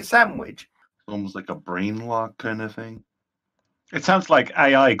 I'd like a sandwich. Almost like a brain lock kind of thing. It sounds like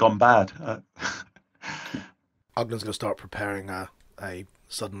AI gone bad. Ugnan's going to start preparing a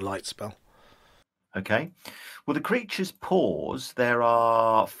sudden light spell. Okay. Well, the creatures pause. There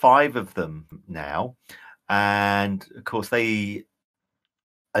are 5 of them now. And, of course, they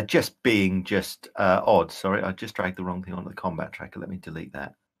are just being odd. Sorry, I just dragged the wrong thing onto the combat tracker. Let me delete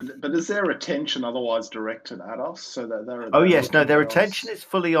that. But is their attention otherwise directed at us? So that they're Oh, yes. No, their looking at attention us? is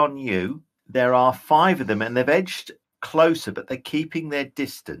fully on you. There are 5 of them, and they've edged closer, but they're keeping their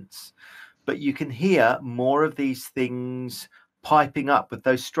distance. But you can hear more of these things piping up with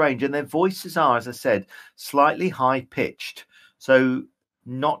those strange, and their voices are, as I said, slightly high pitched, so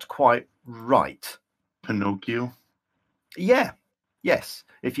not quite right. Pinocchio. Yeah, yes.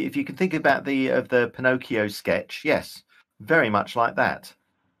 If you can think about the Pinocchio sketch, yes, very much like that.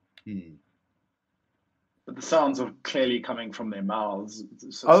 But the sounds are clearly coming from their mouths.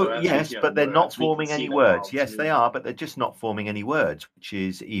 So as we Yes, hear but they're words, not we can forming see any their words. mouths Yes, they move. are, but they're just not forming any words, which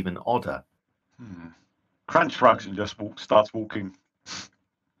is even odder. Crunch shrugs and just starts walking.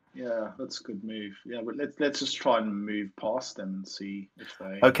 Yeah, that's a good move. Yeah, but let's just try and move past them and see if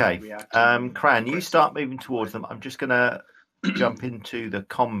they Okay, react. Cran, you start moving towards them. I'm just going to jump into the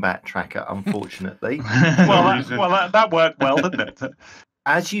combat tracker, unfortunately. That worked well, didn't it?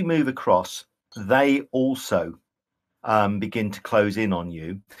 As you move across, they also begin to close in on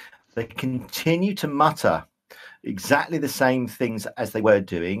you. They continue to mutter exactly the same things as they were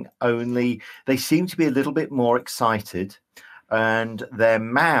doing, only they seem to be a little bit more excited, and their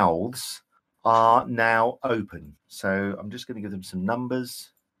mouths are now open. So I'm just going to give them some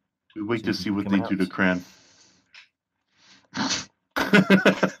numbers. We wait to see what come they do to Cran.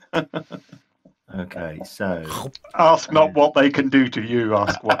 Okay, so Ask not what they can do to you,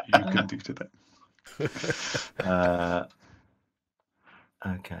 ask what you can do to them.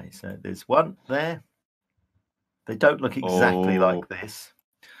 okay, so there's one there. They don't look exactly like this.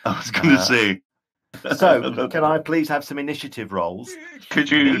 I was going to say. So, can I please have some initiative rolls? Could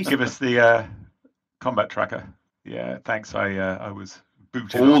you give us the combat tracker? Yeah, thanks. I was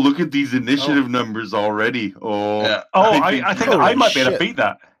booted. Oh, look at these initiative numbers already. Oh, Yeah. I think I might be able to beat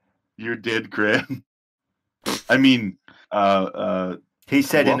that. You're dead, Cran. I mean, He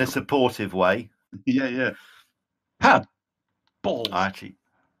said in a welcome. supportive way. Yeah. Had balls. Actually,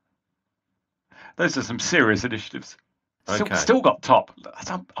 Those are some serious initiatives. Okay. Still got top.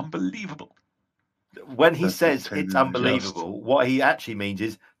 That's unbelievable. when he That's says the it's tender unbelievable, what he actually means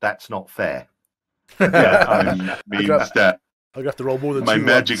is that's not fair. Yeah, My main stat. I'd have to roll more than My 2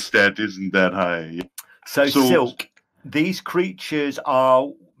 magic ones. stat isn't that high. So, So- Silk, these creatures are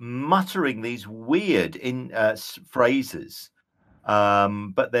muttering these weird phrases,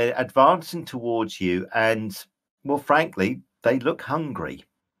 but they're advancing towards you, and, well, frankly, they look hungry.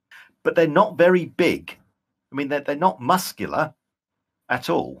 but they're not very big. I mean, they're not muscular at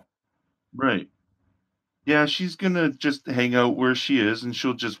all. Right. Yeah, she's gonna just hang out where she is, and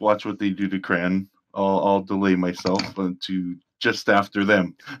she'll just watch what they do to Cran. I'll delay myself to just after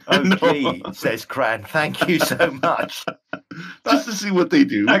them. Oh, No. gee, says Cran. Thank you so much. Just to see what they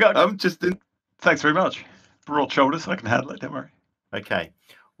do. I'm just in. Thanks very much. Broad shoulders, I can handle it, don't worry. Okay.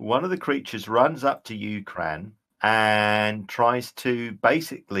 One of the creatures runs up to you, Cran, and tries to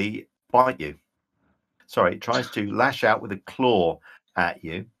basically bite you. Sorry, it tries to lash out with a claw at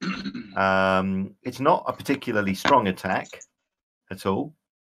you. It's not a particularly strong attack at all,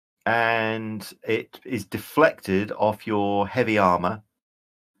 and it is deflected off your heavy armor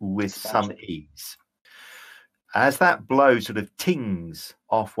with some ease. As that blow sort of tings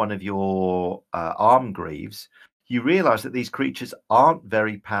off one of your arm greaves, you realize that these creatures aren't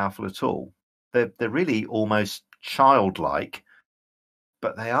very powerful at all. They're really almost childlike,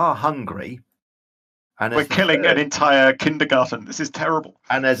 but they are hungry. And we're killing an entire kindergarten. This is terrible.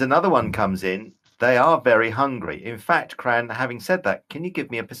 And as another one comes in, they are very hungry. In fact, Cran, having said that, can you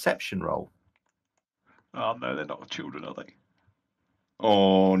give me a perception roll? Oh, no, they're not children, are they?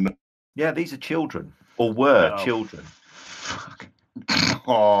 Oh, no. Yeah, these are children, or were children. Fuck.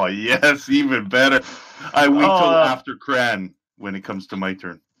 Oh, yes, even better. I wait till after Cran when it comes to my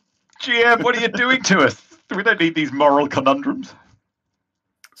turn. GM, what are you doing to us? We don't need these moral conundrums.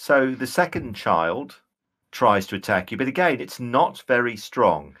 So the second child tries to attack you, but again, it's not very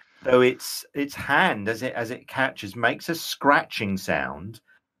strong. Though its hand, as it catches, makes a scratching sound,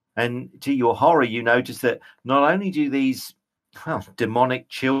 and to your horror, you notice that not only do these demonic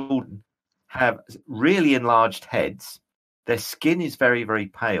children have really enlarged heads, their skin is very, very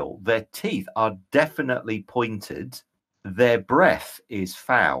pale. Their teeth are definitely pointed. Their breath is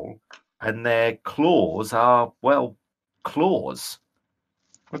foul, and their claws are claws.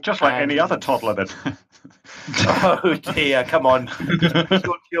 Well, just like any other toddler, then. Oh dear, come on.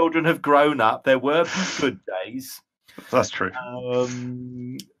 Your children have grown up. There were good days. That's true.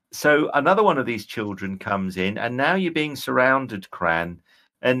 So another one of these children comes in, and now you're being surrounded, Cran.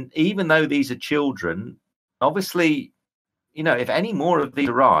 And even though these are children, obviously, if any more of these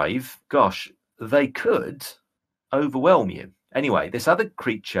arrive, gosh, they could overwhelm you. Anyway, this other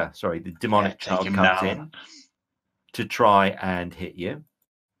creature, the demonic child comes in to try and hit you.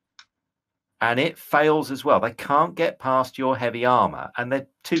 And it fails as well. They can't get past your heavy armor, and they're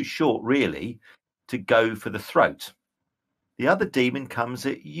too short, really, to go for the throat. The other demon comes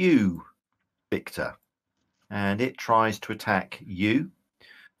at you, Victor, and it tries to attack you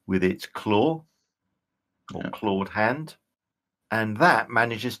with its claw or clawed hand, and that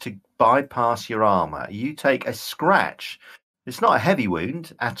manages to bypass your armor. You take a scratch. It's not a heavy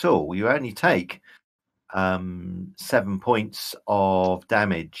wound at all. You only take 7 points of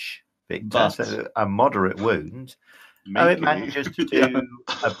damage, Victor, so a moderate wound. It manages to do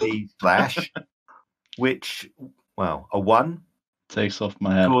a bead slash, which, a 1 takes off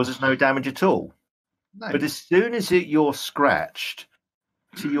my head, causes no damage at all. Nice. But as soon as you're scratched,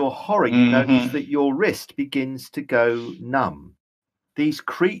 to your horror, you notice that your wrist begins to go numb. These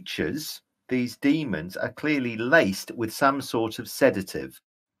creatures, these demons, are clearly laced with some sort of sedative.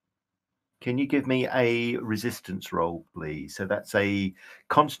 Can you give me a resistance roll, please? So that's a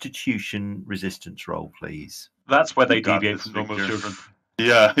Constitution resistance roll, please. That's where they deviate from normal children.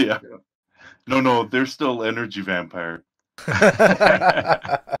 Yeah. No, they're still energy vampire.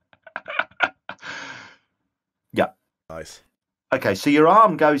 Yeah. Nice. Okay, so your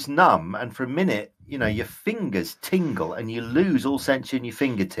arm goes numb, and for a minute, your fingers tingle, and you lose all sense in your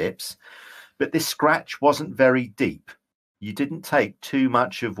fingertips. But this scratch wasn't very deep. You didn't take too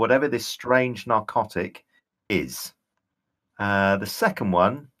much of whatever this strange narcotic is. The second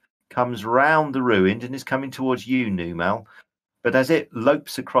one comes round the ruined and is coming towards you, Numel. But as it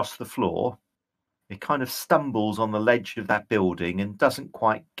lopes across the floor, it kind of stumbles on the ledge of that building and doesn't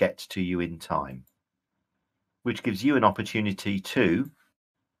quite get to you in time, which gives you an opportunity to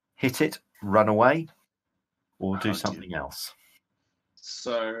hit it, run away, or do something else.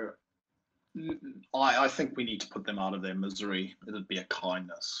 So I think we need to put them out of their misery. It'd be a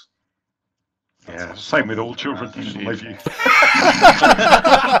kindness. Yeah, same with all children, in my view.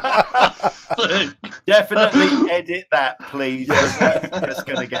 Definitely edit that, please. That's just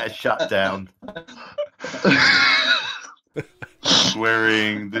going to get us shut down.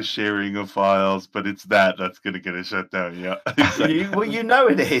 Swearing, the sharing of files, but it's that's going to get us shut down. Yeah. You know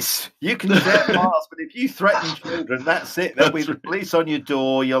it is. You can share files, but if you threaten children, that's it. There'll be the police on your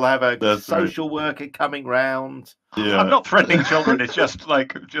door. You'll have a social worker coming round. Yeah. I'm not threatening children. It's just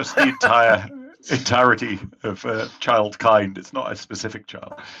the entirety of child kind. It's not a specific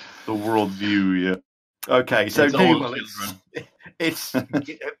child. The worldview, yeah. Okay, so It's all Newell, children. it's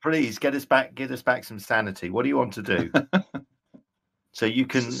please get us back some sanity. What do you want to do? So you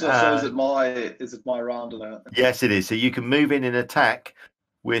can. So is it my round now? Yes, it is. So you can move in and attack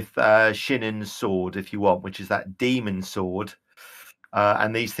with Shinnen's sword if you want, which is that demon sword.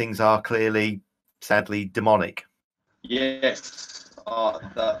 And these things are clearly, sadly, demonic. Yes,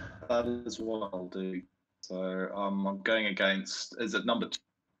 that is what I'll do. So I'm going against. Is it number 2?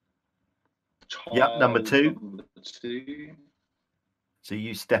 Yep, number 2. Number 2. So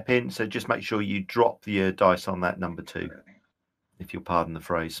you step in. So just make sure you drop the dice on that number 2, Okay. if you'll pardon the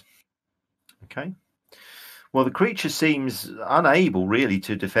phrase. Okay. Well, the creature seems unable really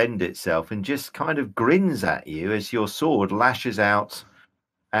to defend itself and just kind of grins at you as your sword lashes out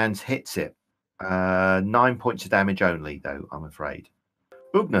and hits it. 9 points of damage only, though, I'm afraid.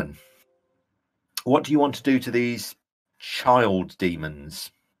 Ugnan, what do you want to do to these child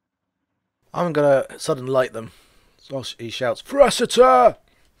demons? I'm going to sudden light them. So he shouts, Fressiter!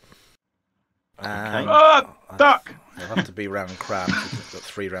 Duck! He'll have to be round Cram. We've got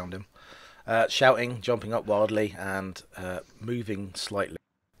 3 round him. Shouting, jumping up wildly, and moving slightly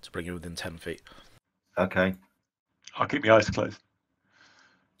to bring you within 10 feet. Okay. I'll keep my eyes closed.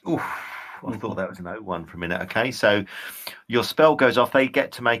 Oof, I thought that was an 0-1 for a minute. Okay, so your spell goes off. They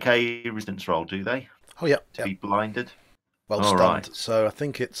get to make a resistance roll, do they? Oh, yeah. To be blinded? Well All stunned. right. So I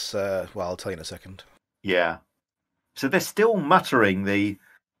think it's, well, I'll tell you in a second. Yeah. So they're still muttering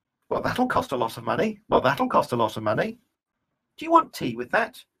well, that'll cost a lot of money. Well, that'll cost a lot of money. Do you want tea with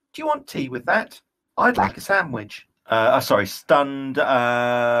that? Do you want tea with that? I'd like a sandwich. Sorry, stunned. 1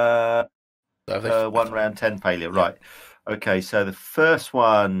 round 10 failure. Yeah. Right. Okay, so the first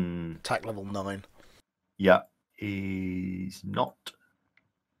one. Attack level 9. Yeah, is not.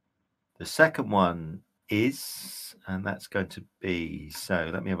 The second one is, and that's going to be, so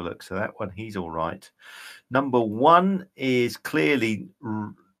let me have a look. So that one, he's all right. Number 1 is clearly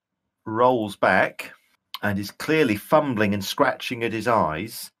rolls back and is clearly fumbling and scratching at his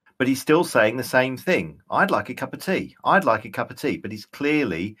eyes, but he's still saying the same thing. I'd like a cup of tea. I'd like a cup of tea, but he's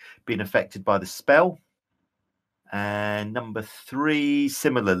clearly been affected by the spell. And number 3,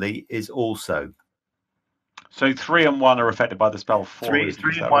 similarly, is also. So 3 and 1 are affected by the spell. 3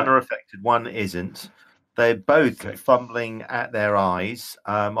 and 1 are affected. 1 isn't. They're both fumbling at their eyes.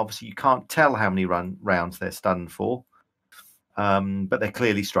 Obviously, you can't tell how many rounds they're stunned for, but they're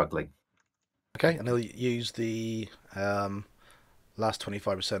clearly struggling. Okay, and he'll use the last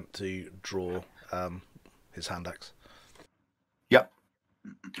 25% to draw his hand axe. Yep.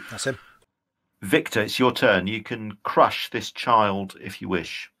 That's him. Victor, it's your turn. You can crush this child if you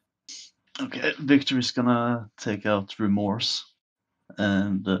wish. Okay, Victor is gonna take out Remorse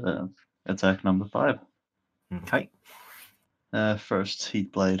and attack number 5. Okay. First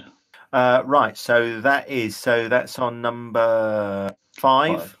Heat Blade. Right, so that's on number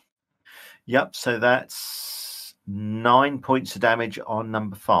 5. Yep, so that's 9 points of damage on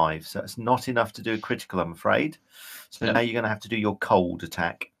number 5. So that's not enough to do a critical, I'm afraid. So now you're going to have to do your cold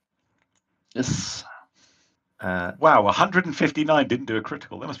attack. Yes. Wow, 159 didn't do a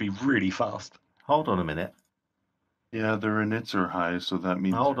critical. That must be really fast. Hold on a minute. Yeah, their inits are high, so that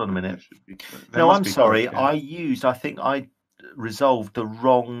means. Hold on a minute. That No, must I'm be sorry. quick, yeah. I think I resolved the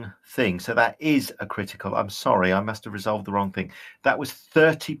wrong thing. So that is a critical. I'm sorry. I must have resolved the wrong thing. That was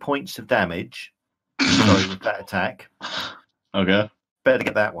 30 points of damage. Sorry, with that attack. Okay. Better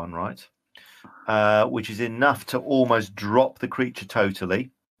get that one right. Which is enough to almost drop the creature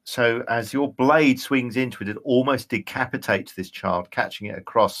totally. So as your blade swings into it, it almost decapitates this child, catching it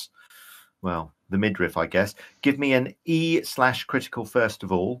across, well, the midriff, I guess. Give me an E/critical first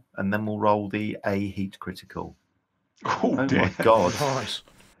of all, and then we'll roll the A heat critical. Oh, dear. My God. Nice.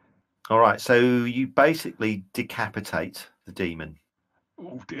 All right, so you basically decapitate the demon.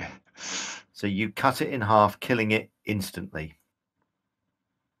 Oh, dear. So you cut it in half, killing it instantly.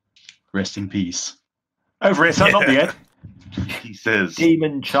 Rest in peace. Over here, son, not the end. He says,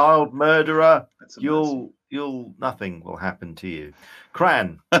 Demon child murderer, That's amazing. you'll nothing will happen to you.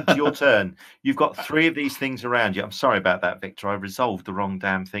 Cran, it's your turn. You've got 3 of these things around you. I'm sorry about that, Victor. I resolved the wrong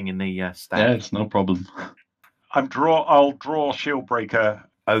damn thing in the stack. Yeah, it's no problem. I'll draw Shield Breaker.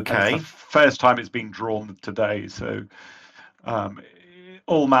 Okay. It's the first time it's been drawn today, so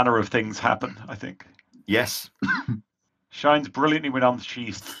all manner of things happen, I think. Yes. Shines brilliantly when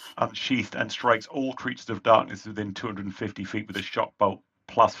unsheathed and strikes all creatures of darkness within 250 feet with a shock bolt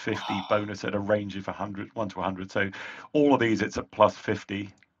plus 50 bonus at a range of 1 to 100. So all of these, it's at plus 50.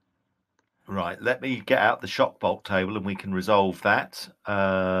 Right. Let me get out the shock bolt table and we can resolve that.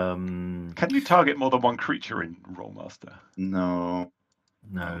 Can you target more than one creature in Rolemaster? no.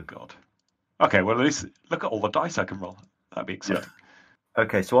 No. Oh God. Okay, well at least look at all the dice I can roll. That'd be exciting.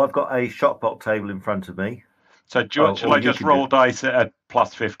 Okay, so I've got a shot bolt table in front of me. So shall or I you just can roll dice at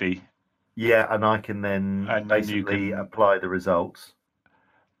plus 50? Yeah, and I can then And then you basically can- apply the results.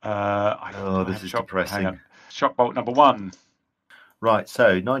 This This is depressing. Hang on. Shock bolt number 1. Right,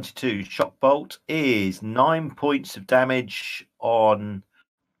 so 92 shock bolt is 9 points of damage on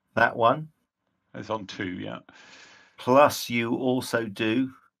that one. It's on 2, yeah. Plus, you also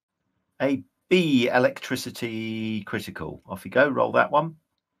do a B electricity critical. Off you go, roll that one.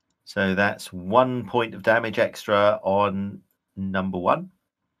 So that's 1 point of damage extra on number 1.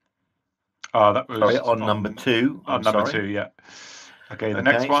 That was on number 2. On number 2, yeah. Okay, the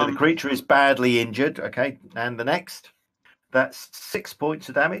next So one. the creature is badly injured. Okay, and the next. That's 6 points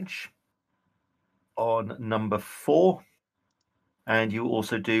of damage on number 4. And you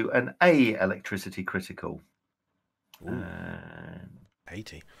also do an A electricity critical.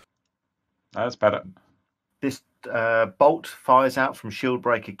 80. That's better. This bolt fires out from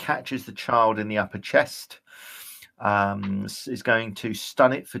Shieldbreaker, catches the child in the upper chest, is going to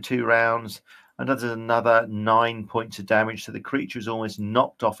stun it for 2 rounds, and does another 9 points of damage. So the creature is almost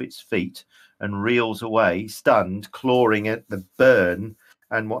knocked off its feet and reels away, stunned, clawing at the burn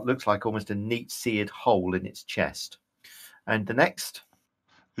and what looks like almost a neat seared hole in its chest. And the next.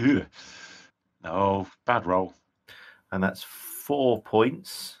 Ugh. No, bad roll. And that's 4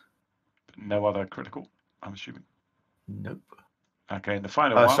 points. No other critical, I'm assuming. Nope. Okay, and the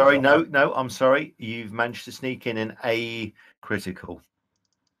final one. Sorry, no, I'm sorry. You've managed to sneak in an A critical.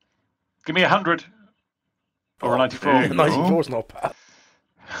 Give me 100 or a 94. 94 is not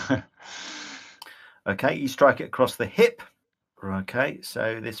bad. Okay, you strike it across the hip. Okay,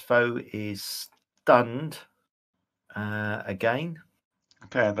 so this foe is stunned again.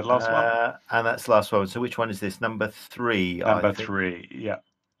 Okay, and the last one. And that's the last one. So which one is this? Number 3. Number 3, yeah.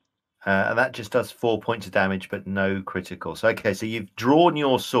 And that just does 4 points of damage, but no critical. So okay, so you've drawn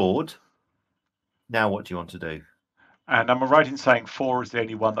your sword. Now what do you want to do? And am I right in saying 4 is the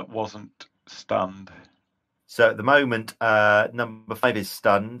only one that wasn't stunned? So at the moment, number 5 is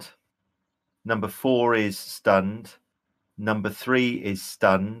stunned. Number 4 is stunned. Number 3 is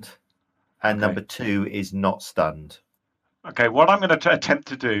stunned. And number 2 is not stunned. Okay, what I'm going to attempt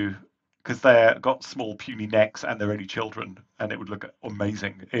to do, because they've got small puny necks and they're only children, and it would look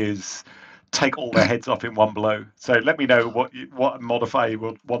amazing, is take all their heads off in one blow. So let me know what modifier you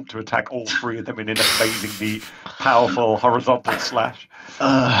would want to attack all 3 of them in an amazingly powerful horizontal slash.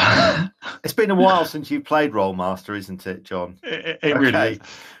 It's been a while since you've played Rolemaster, isn't it, John? It really is.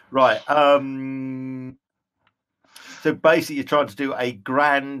 Right. So basically you're trying to do a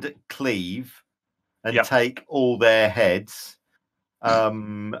grand cleave and take all their heads.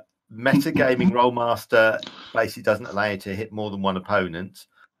 Metagaming Rolemaster basically doesn't allow you to hit more than one opponent.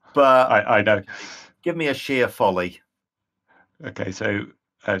 But I know. Give me a sheer folly. Okay, so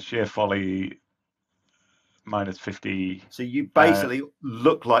sheer folly minus 50. So you basically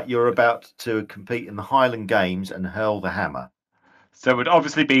look like you're about to compete in the Highland Games and hurl the hammer. So it would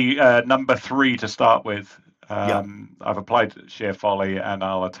obviously be number 3 to start with. I've applied sheer folly and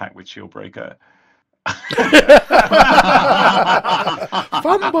I'll attack with Shieldbreaker.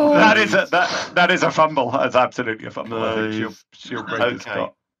 Fumble. That is a fumble. That's absolutely a fumble. Nice. I think Shieldbreaker's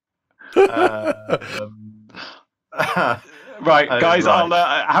got. Right, guys. Right.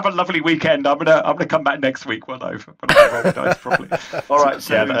 I'll have a lovely weekend. I'm gonna come back next week when I've rolled the dice properly. All right,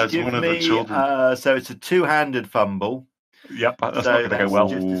 so as give one of me, the children. so it's a 2-handed fumble. Yep, that's So not gonna go well.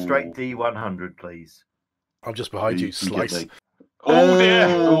 Just a straight D100, please. I'm just behind you, Slice. Oh dear!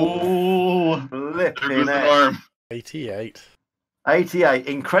 Oh, there Flipping goes an it. arm. 88. 88.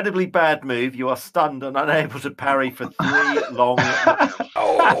 Incredibly bad move. You are stunned and unable to parry for 3 long.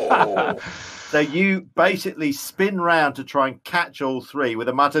 Oh. So you basically spin round to try and catch all 3 with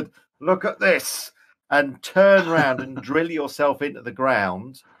a muttered, "Look at this," and turn round and drill yourself into the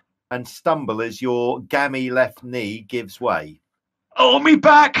ground and stumble as your gammy left knee gives way. Oh, me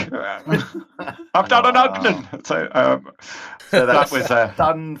back! I've done an Ugnan. So that was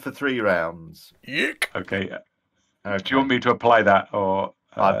stunned for 3 rounds. Yuck. Okay. Do you want me to apply that, or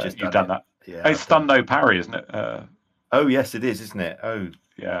I've just you've done done it. that? Yeah, It's stun no parry, isn't it? Oh yes, it is, isn't it? Oh,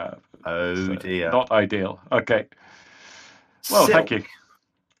 Yeah. oh dear. Not ideal. Okay. Well, Silk. thank you.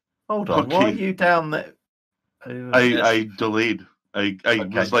 Hold on. Okay. Why are you down there? I delayed. I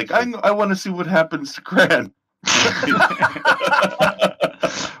was like, I want to see what happens to Cran.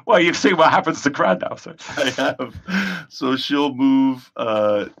 Well, you've seen what happens to Cran now. So. I have. So she'll move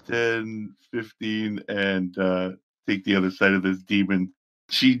 10, 15, and take the other side of this demon.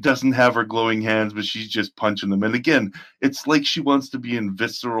 She doesn't have her glowing hands, but she's just punching them. And again, it's like she wants to be in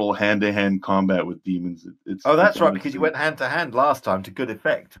visceral hand-to-hand combat with demons. It's That's it's right, because honestly- you went hand to hand last time to good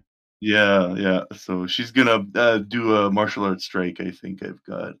effect. Yeah. So she's gonna do a martial arts strike. I think I've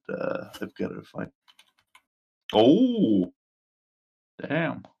got to find. Oh,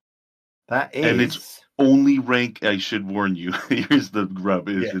 Damn. That is. And it's only rank. I should warn you. Here's the rub: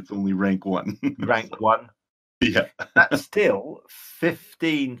 Yeah. it's only rank 1. rank 1. Yeah. That's still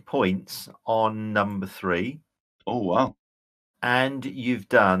 15 points on number 3. Oh wow. And you've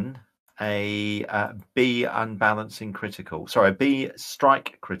done a B unbalancing critical. Sorry, B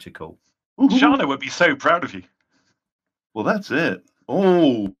strike critical. Shana would be so proud of you. Well, that's it.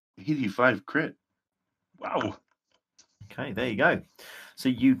 Oh, 85 crit. Wow. Okay, there you go. So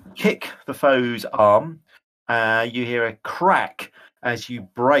you kick the foe's arm. You hear a crack as you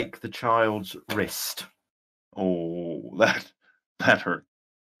break the child's wrist. Oh, that hurt.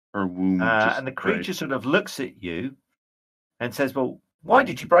 Her wound. And the creature sort of looks at you and says, well, why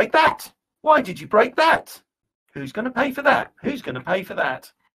did you break that? Why did you break that? Who's going to pay for that? Who's going to pay for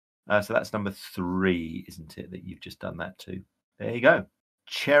that? So that's number 3, isn't it, that you've just done that to? There you go.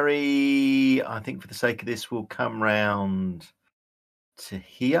 Cherry, I think for the sake of this, will come round to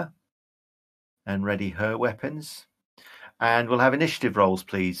here and ready her weapons. And we'll have initiative rolls,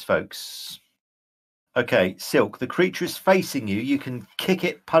 please, folks. Okay, Silk, the creature is facing you. You can kick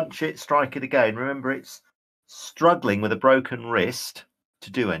it, punch it, strike it again. Remember, it's struggling with a broken wrist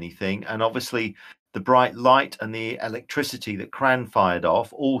to do anything. And obviously, the bright light and the electricity that Cran fired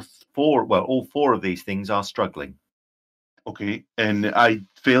off, all four of these things are struggling. Okay, and I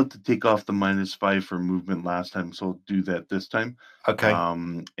failed to take off the -5 for movement last time, so I'll do that this time. Okay.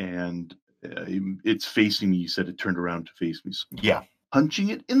 And it's facing me. You said it turned around to face me. So Yeah. punching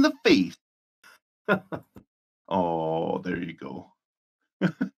it in the face. Oh, there you go.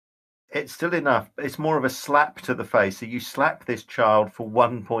 It's still enough. It's more of a slap to the face. So you slap this child for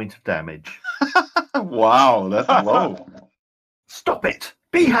 1 point of damage. Wow, that's low. Stop it.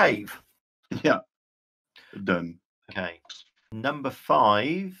 Behave. Yeah. Done. Okay. Number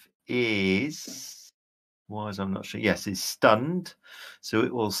 5 is... I'm not sure. Yes, is stunned. So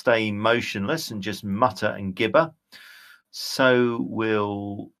it will stay motionless and just mutter and gibber. So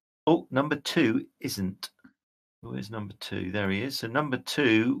will... Oh, number 2 isn't. Where's number 2? There he is. So number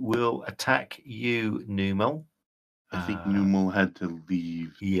 2 will attack you, Numal. I think Numal had to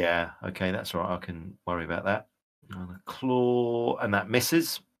leave. Yeah, okay, that's all right. I can worry about that. And a claw, and that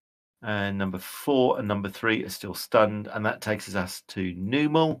misses. And number 4 and number 3 are still stunned, and that takes us to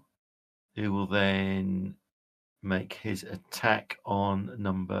Numal, who will then make his attack on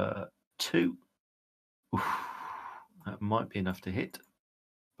number 2. Oof, that might be enough to hit,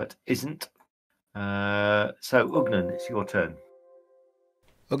 but isn't. So Ugnan, it's your turn.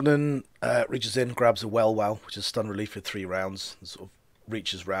 Ugnan reaches in, grabs a well, which is stun relief for 3 rounds, and sort of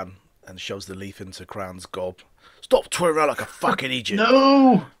reaches round and shoves the leaf into Cran's gob. Stop twirling around like a fucking idiot.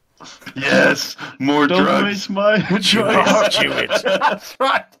 No! Yes, more Don't drugs. waste my Chew drugs. it. That's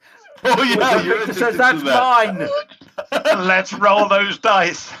right. Oh yeah, you're Victor addicted says to that's that. mine. Let's roll those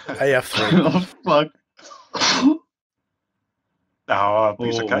dice. AF3. Oh, fuck. Oh,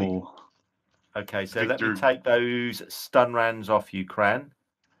 piece of cake. Oh. Okay, so let me Victor. take those stun rands off you, Cran.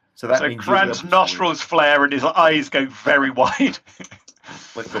 So that So means Cran's nostrils flare and his eyes go very wide.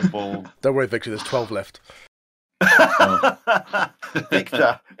 Like a ball. Don't worry, Victor, there's 12 left.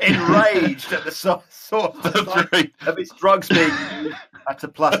 Victor, enraged at the sort That's right. of its drugs being used, that's a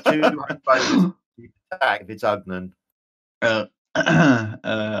 +2 bonus attack if it's Ugnan.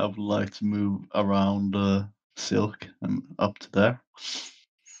 I would like to move around Silk up to there.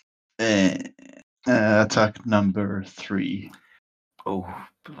 Attack number 3. Oh,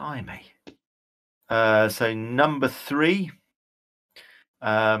 blimey. So number 3,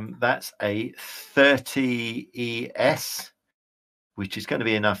 that's a 30 ES, which is going to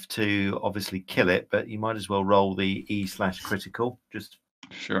be enough to obviously kill it, but you might as well roll the E/critical just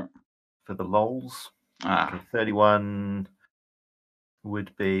Sure. for the lols. Ah, Okay, 31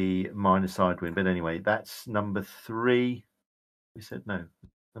 would be minus sidewind, but anyway, that's number 3. We said no.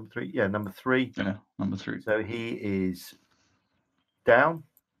 Number 3? Yeah, number 3. yeah, number 3. So he is down,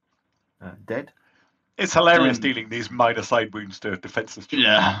 dead. It's hilarious Um, dealing these minor side wounds to defenseless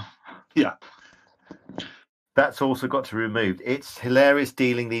children. Yeah. Yeah. That's also got to be removed. It's hilarious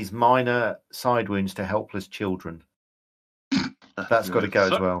dealing these minor side wounds to helpless children. That's got to go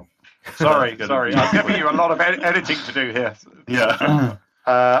as well. Sorry, Gotta sorry. be- I'm giving you a lot of editing to do here. Yeah.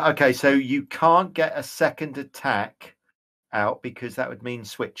 Okay, so you can't get a second attack out because that would mean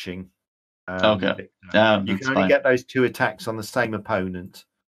switching. Okay. Victor. Yeah, You that's can only fine. get those 2 attacks on the same opponent.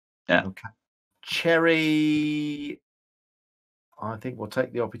 Yeah. Okay. Cherry, I think we'll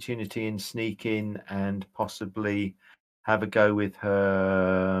take the opportunity and sneak in and possibly have a go with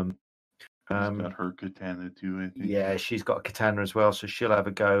her. She's got her katana too, I think. Yeah, she's got a katana as well, so she'll have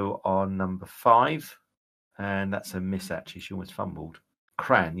a go on number 5. And that's a miss, actually. She almost fumbled.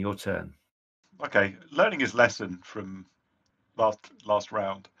 Cran, your turn. Okay, learning his lesson from last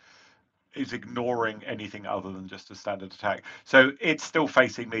round is ignoring anything other than just a standard attack. So it's still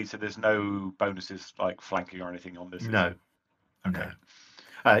facing me, so there's no bonuses like flanking or anything on this. No. Okay.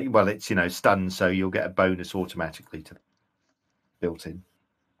 No. Well, it's, stunned, so you'll get a bonus automatically to built in.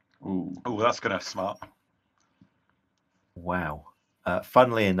 Ooh. Oh, that's going to smart. Wow.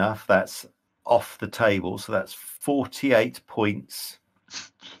 Funnily enough, that's off the table, so that's 48 points.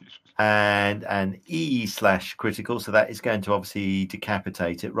 And an E/critical, so that is going to obviously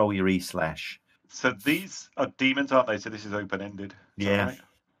decapitate it. Roll your E/. So these are demons, aren't they? So this is open-ended. Yeah. Right?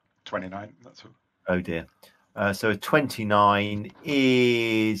 29. That's all. Oh dear. So a 29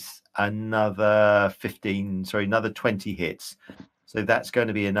 is another 20 hits. So that's going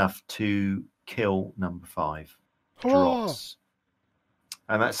to be enough to kill number 5. Drops.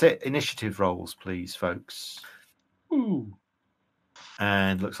 And that's it. Initiative rolls, please, folks. Ooh.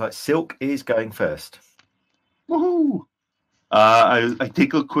 And looks like Silk is going first. Woohoo! I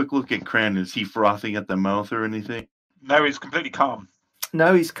take a quick look at Cran. Is he frothing at the mouth or anything? No, he's completely calm.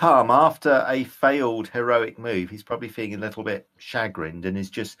 No, he's calm. After a failed heroic move, he's probably feeling a little bit chagrined and is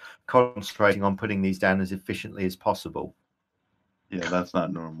just concentrating on putting these down as efficiently as possible. Yeah, that's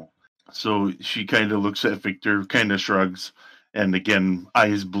not normal. So she kind of looks at Victor, kind of shrugs, and again,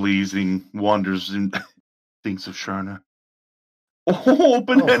 eyes blazing, wanders and thinks of Sharna. Oh,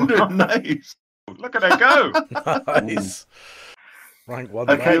 open-ender, nice. Look at her go. Nice. Rank 1.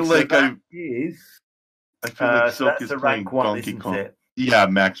 I Okay, feel so like that is. I feel like So Silk that's is a playing rank 1, Donkey isn't Kong. it? Yeah,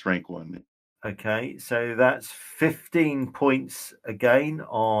 max rank 1. Okay, so that's 15 points again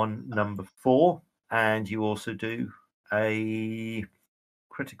on number 4, and you also do a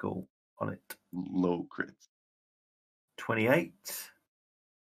critical on it. Low crits. 28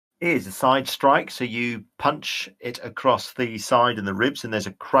 is a side strike, so you punch it across the side and the ribs, and there's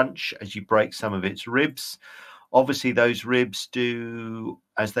a crunch as you break some of its ribs. Obviously, those ribs do,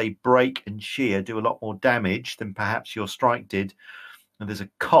 as they break and shear, do a lot more damage than perhaps your strike did. And there's a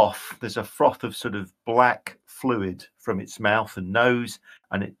cough, there's a froth of sort of black fluid from its mouth and nose,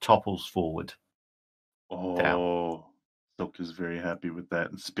 and it topples forward. Oh, Silk is very happy with that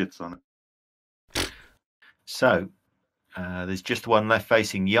and spits on it. So there's just one left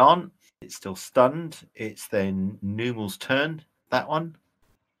facing Jan. It's still stunned. It's then Numal's turn. That one.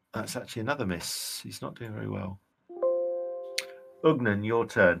 That's actually another miss. He's not doing very well. Ugnan, your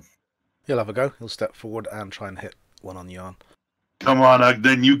turn. He'll have a go. He'll step forward and try and hit one on Yarn. Come on,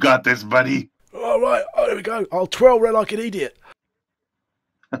 Ogden, you got this, buddy. All right, there we go. I'll twirl red like an idiot.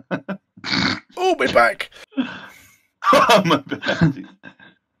 Oh, be back. Oh, my bad.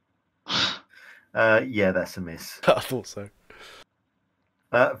 Yeah, that's a miss. I thought so.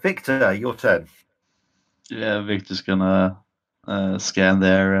 Victor, your turn. Yeah, Victor's gonna scan the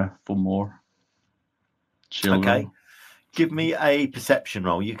area for more children. Okay. Give me a perception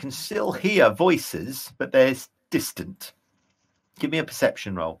roll. You can still hear voices, but they're distant. Give me a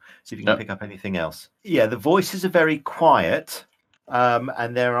perception roll. See if you can pick up anything else. Yeah, the voices are very quiet.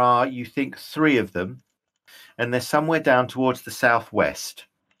 And there are, you think, 3 of them. And they're somewhere down towards the southwest,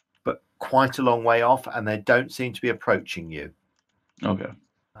 but quite a long way off. And they don't seem to be approaching you. Okay.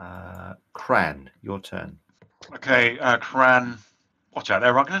 Cran, your turn. Okay, Cran, watch out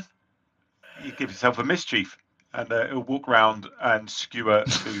there, Ragnar. You give yourself a mischief. And he'll walk round and skewer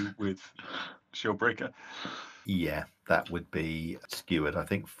 2 with Shieldbreaker. Yeah, that would be skewered. I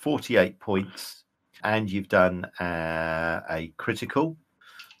think 48 points. And you've done a critical.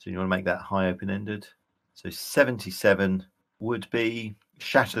 So you want to make that high open-ended. So 77 would be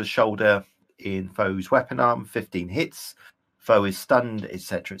shatter the shoulder in foe's weapon arm, 15 hits. Foe is stunned,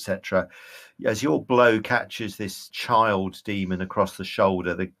 etc., etc. As your blow catches this child demon across the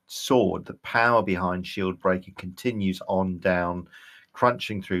shoulder, the sword, the power behind shield breaker continues on down,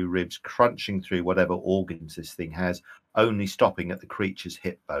 crunching through ribs, crunching through whatever organs this thing has, only stopping at the creature's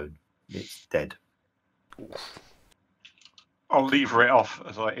hip bone. It's dead. I'll lever it off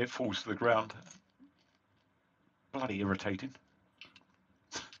as it falls to the ground. Bloody irritating.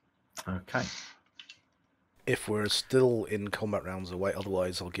 Okay. If we're still in combat rounds away,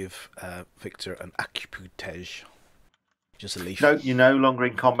 otherwise I'll give Victor an acuputage. Just a leaf. No, you're no longer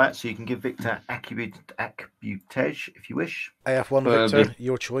in combat, so you can give Victor Accutage if you wish. AF1, But, Victor,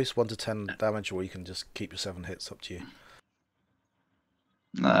 your choice, 1 to 10 damage, or you can just keep your 7 hits, up to you.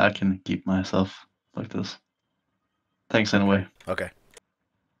 Nah, I can keep myself like this. Thanks anyway. Okay.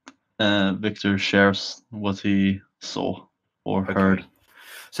 Victor shares what he saw or heard.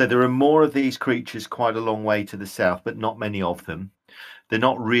 So there are more of these creatures quite a long way to the south, but not many of them. They're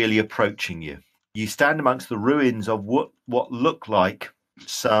not really approaching you. You stand amongst the ruins of what look like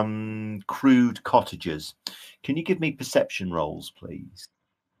some crude cottages. Can you give me perception rolls, please?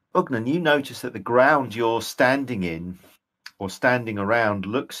 Ugnan, you notice that the ground you're standing in or standing around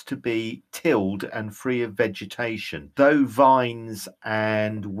looks to be tilled and free of vegetation. Though vines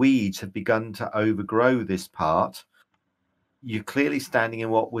and weeds have begun to overgrow this part, you're clearly standing in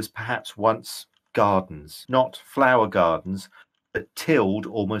what was perhaps once gardens, not flower gardens, but tilled,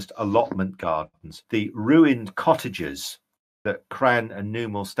 almost allotment gardens. The ruined cottages that Cran and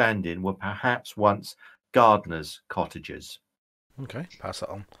Numal stand in were perhaps once gardeners' cottages. Okay, pass that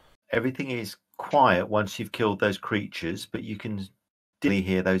on. Everything is quiet once you've killed those creatures, but you can still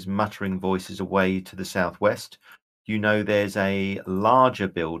hear those muttering voices away to the southwest. You know there's a larger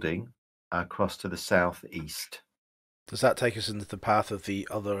building across to the southeast. Does that take us into the path of the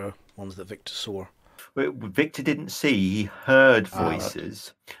other ones that Victor saw? Victor didn't see, he heard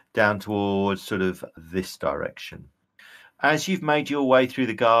voices down towards sort of this direction. As you've made your way through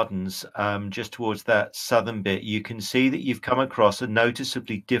the gardens, just towards that southern bit, you can see that you've come across a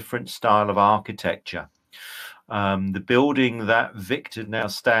noticeably different style of architecture. The building that Victor now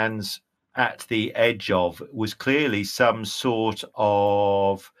stands at the edge of was clearly some sort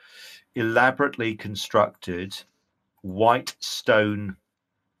of elaborately constructed white stone.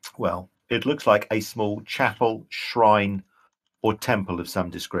 Well, it looks like a small chapel, shrine, or temple of some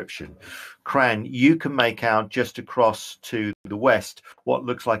description. Cran, you can make out just across to the west what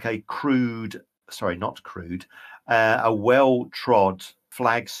looks like a a well-trod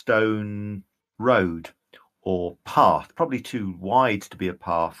flagstone road or path, probably too wide to be a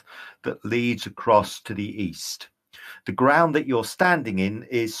path, that leads across to the east. The ground that you're standing in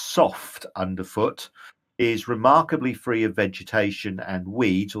is soft underfoot, is remarkably free of vegetation and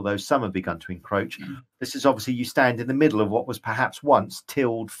weeds, although some have begun to encroach. This is obviously, you stand in the middle of what was perhaps once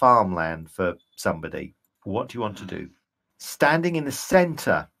tilled farmland for somebody. What do you want to do? Standing in the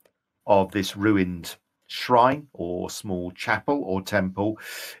center of this ruined shrine or small chapel or temple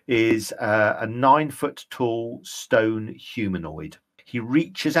is a 9-foot tall stone humanoid. He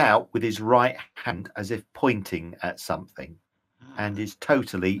reaches out with his right hand as if pointing at something and is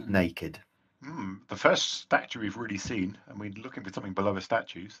totally naked. The first statue we've really seen, and we're looking for something below a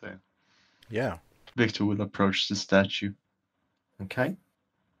statue. So, Yeah. Victor will approach the statue. Okay.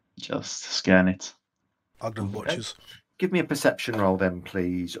 Just scan it. Ogden watches. Give me a perception roll then,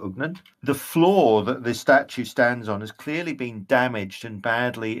 please, Ugnan. The floor that the statue stands on has clearly been damaged and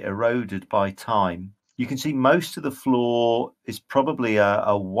badly eroded by time. You can see most of the floor is probably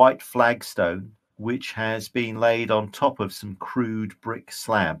a white flagstone, which has been laid on top of some crude brick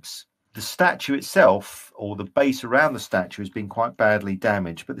slabs. The statue itself, or the base around the statue, has been quite badly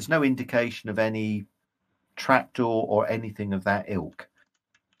damaged, but there's no indication of any trapdoor or anything of that ilk.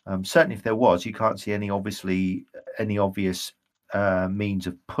 Certainly, if there was, you can't see any obvious means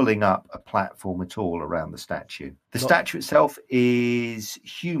of pulling up a platform at all around the statue. The statue itself is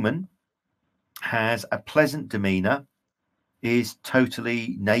human, has a pleasant demeanor, is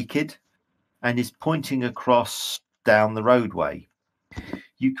totally naked, and is pointing across down the roadway.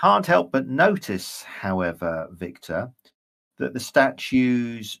 You can't help but notice, however, Victor, that the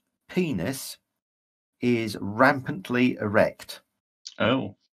statue's penis is rampantly erect.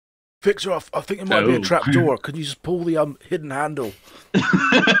 Oh. Victor, I think it might be a trapdoor. Could you just pull the hidden handle?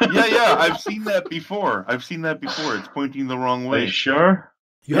 Yeah, I've seen that before. It's pointing the wrong Are way. you sure?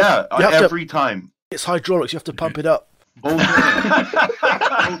 Every time. It's hydraulics. You have to pump it up. Both hands.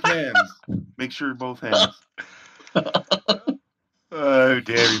 Both hands. Make sure both hands. oh,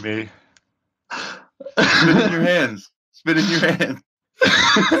 dearie me. Spit in your hands.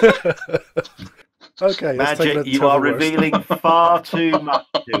 Okay, Magic, you are revealing far too much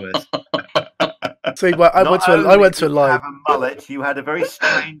to us. See, I went to a You live. have a mullet. You had a very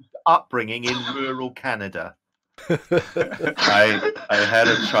strange upbringing in rural Canada. I had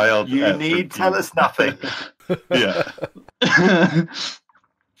a child. You need tell us nothing. Yeah.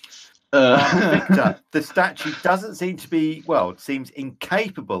 Victor, the statue doesn't seem to be, it seems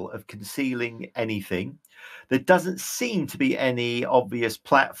incapable of concealing anything. There doesn't seem to be any obvious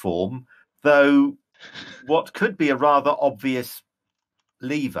platform, though what could be a rather obvious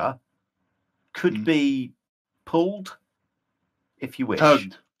lever could be pulled if you wish.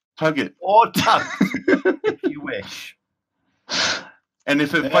 Tug it. Or tugged, if you wish. And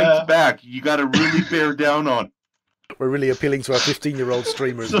if it fights back, you got to really bear down on it. We're really appealing to our 15-year-old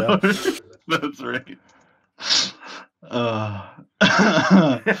streamers now. That's right.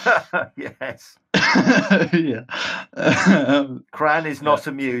 Yes. Yeah. Cran is not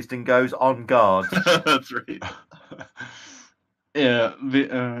amused and goes on guard. That's right. Yeah.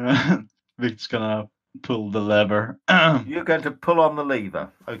 Vic's gonna pull the lever. You're going to pull on the lever.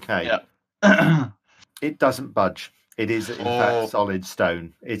 Okay. Yeah. It doesn't budge. It is, in fact, solid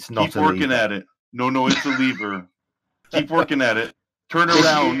stone. It's not Keep a working lever. at it. No, it's a lever. Keep working at it. Turn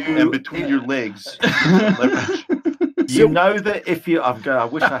around and between your legs. Leverage. You know that if you... I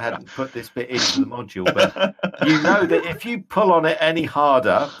wish I hadn't put this bit into the module, but you know that if you pull on it any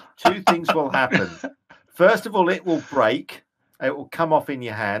harder, two things will happen. First of all, it will break. It will come off in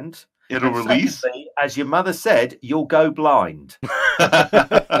your hand. It'll And release. secondly, as your mother said, you'll go blind.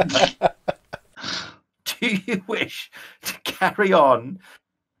 Do you wish to carry on?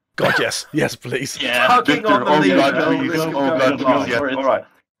 God, yes. Yes, please. Yeah. Tugging Victor, on the oh lever? God, No, please. risk of Oh God, going please, blind. yeah. All right.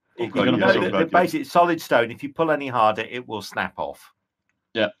 Oh, You God, know yes, oh, that God, yes. basically it's solid stone. If you pull any harder, it will snap off.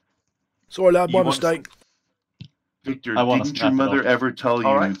 Sorry, lad, You my want mistake. Victor, I wanna didn't your snap it mother off. ever tell you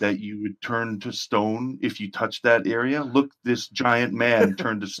All right. that you would turn to stone if you touched that area? Look, this giant man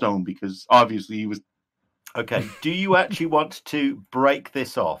turned to stone because obviously he was. Okay. Do you actually want to break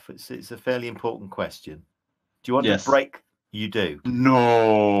this off? It's a fairly important question. Do you want Yes. to break? You do.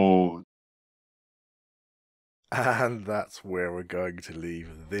 No. And that's where we're going to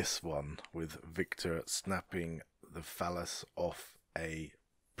leave this one, with Victor snapping the phallus off a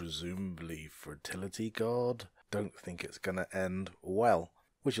presumably fertility god. Don't think it's going to end well,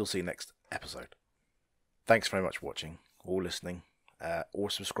 which you'll see next episode. Thanks very much for watching, or listening, or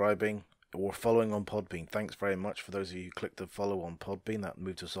subscribing, or following on Podbean. Thanks very much for those of you who clicked the follow on Podbean. That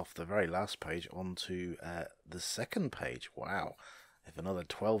moved us off the very last page onto the second page. Wow. If another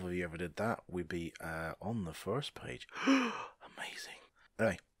 12 of you ever did that, we'd be on the first page. Amazing.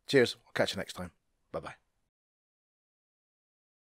 Anyway, cheers. I'll catch you next time. Bye-bye.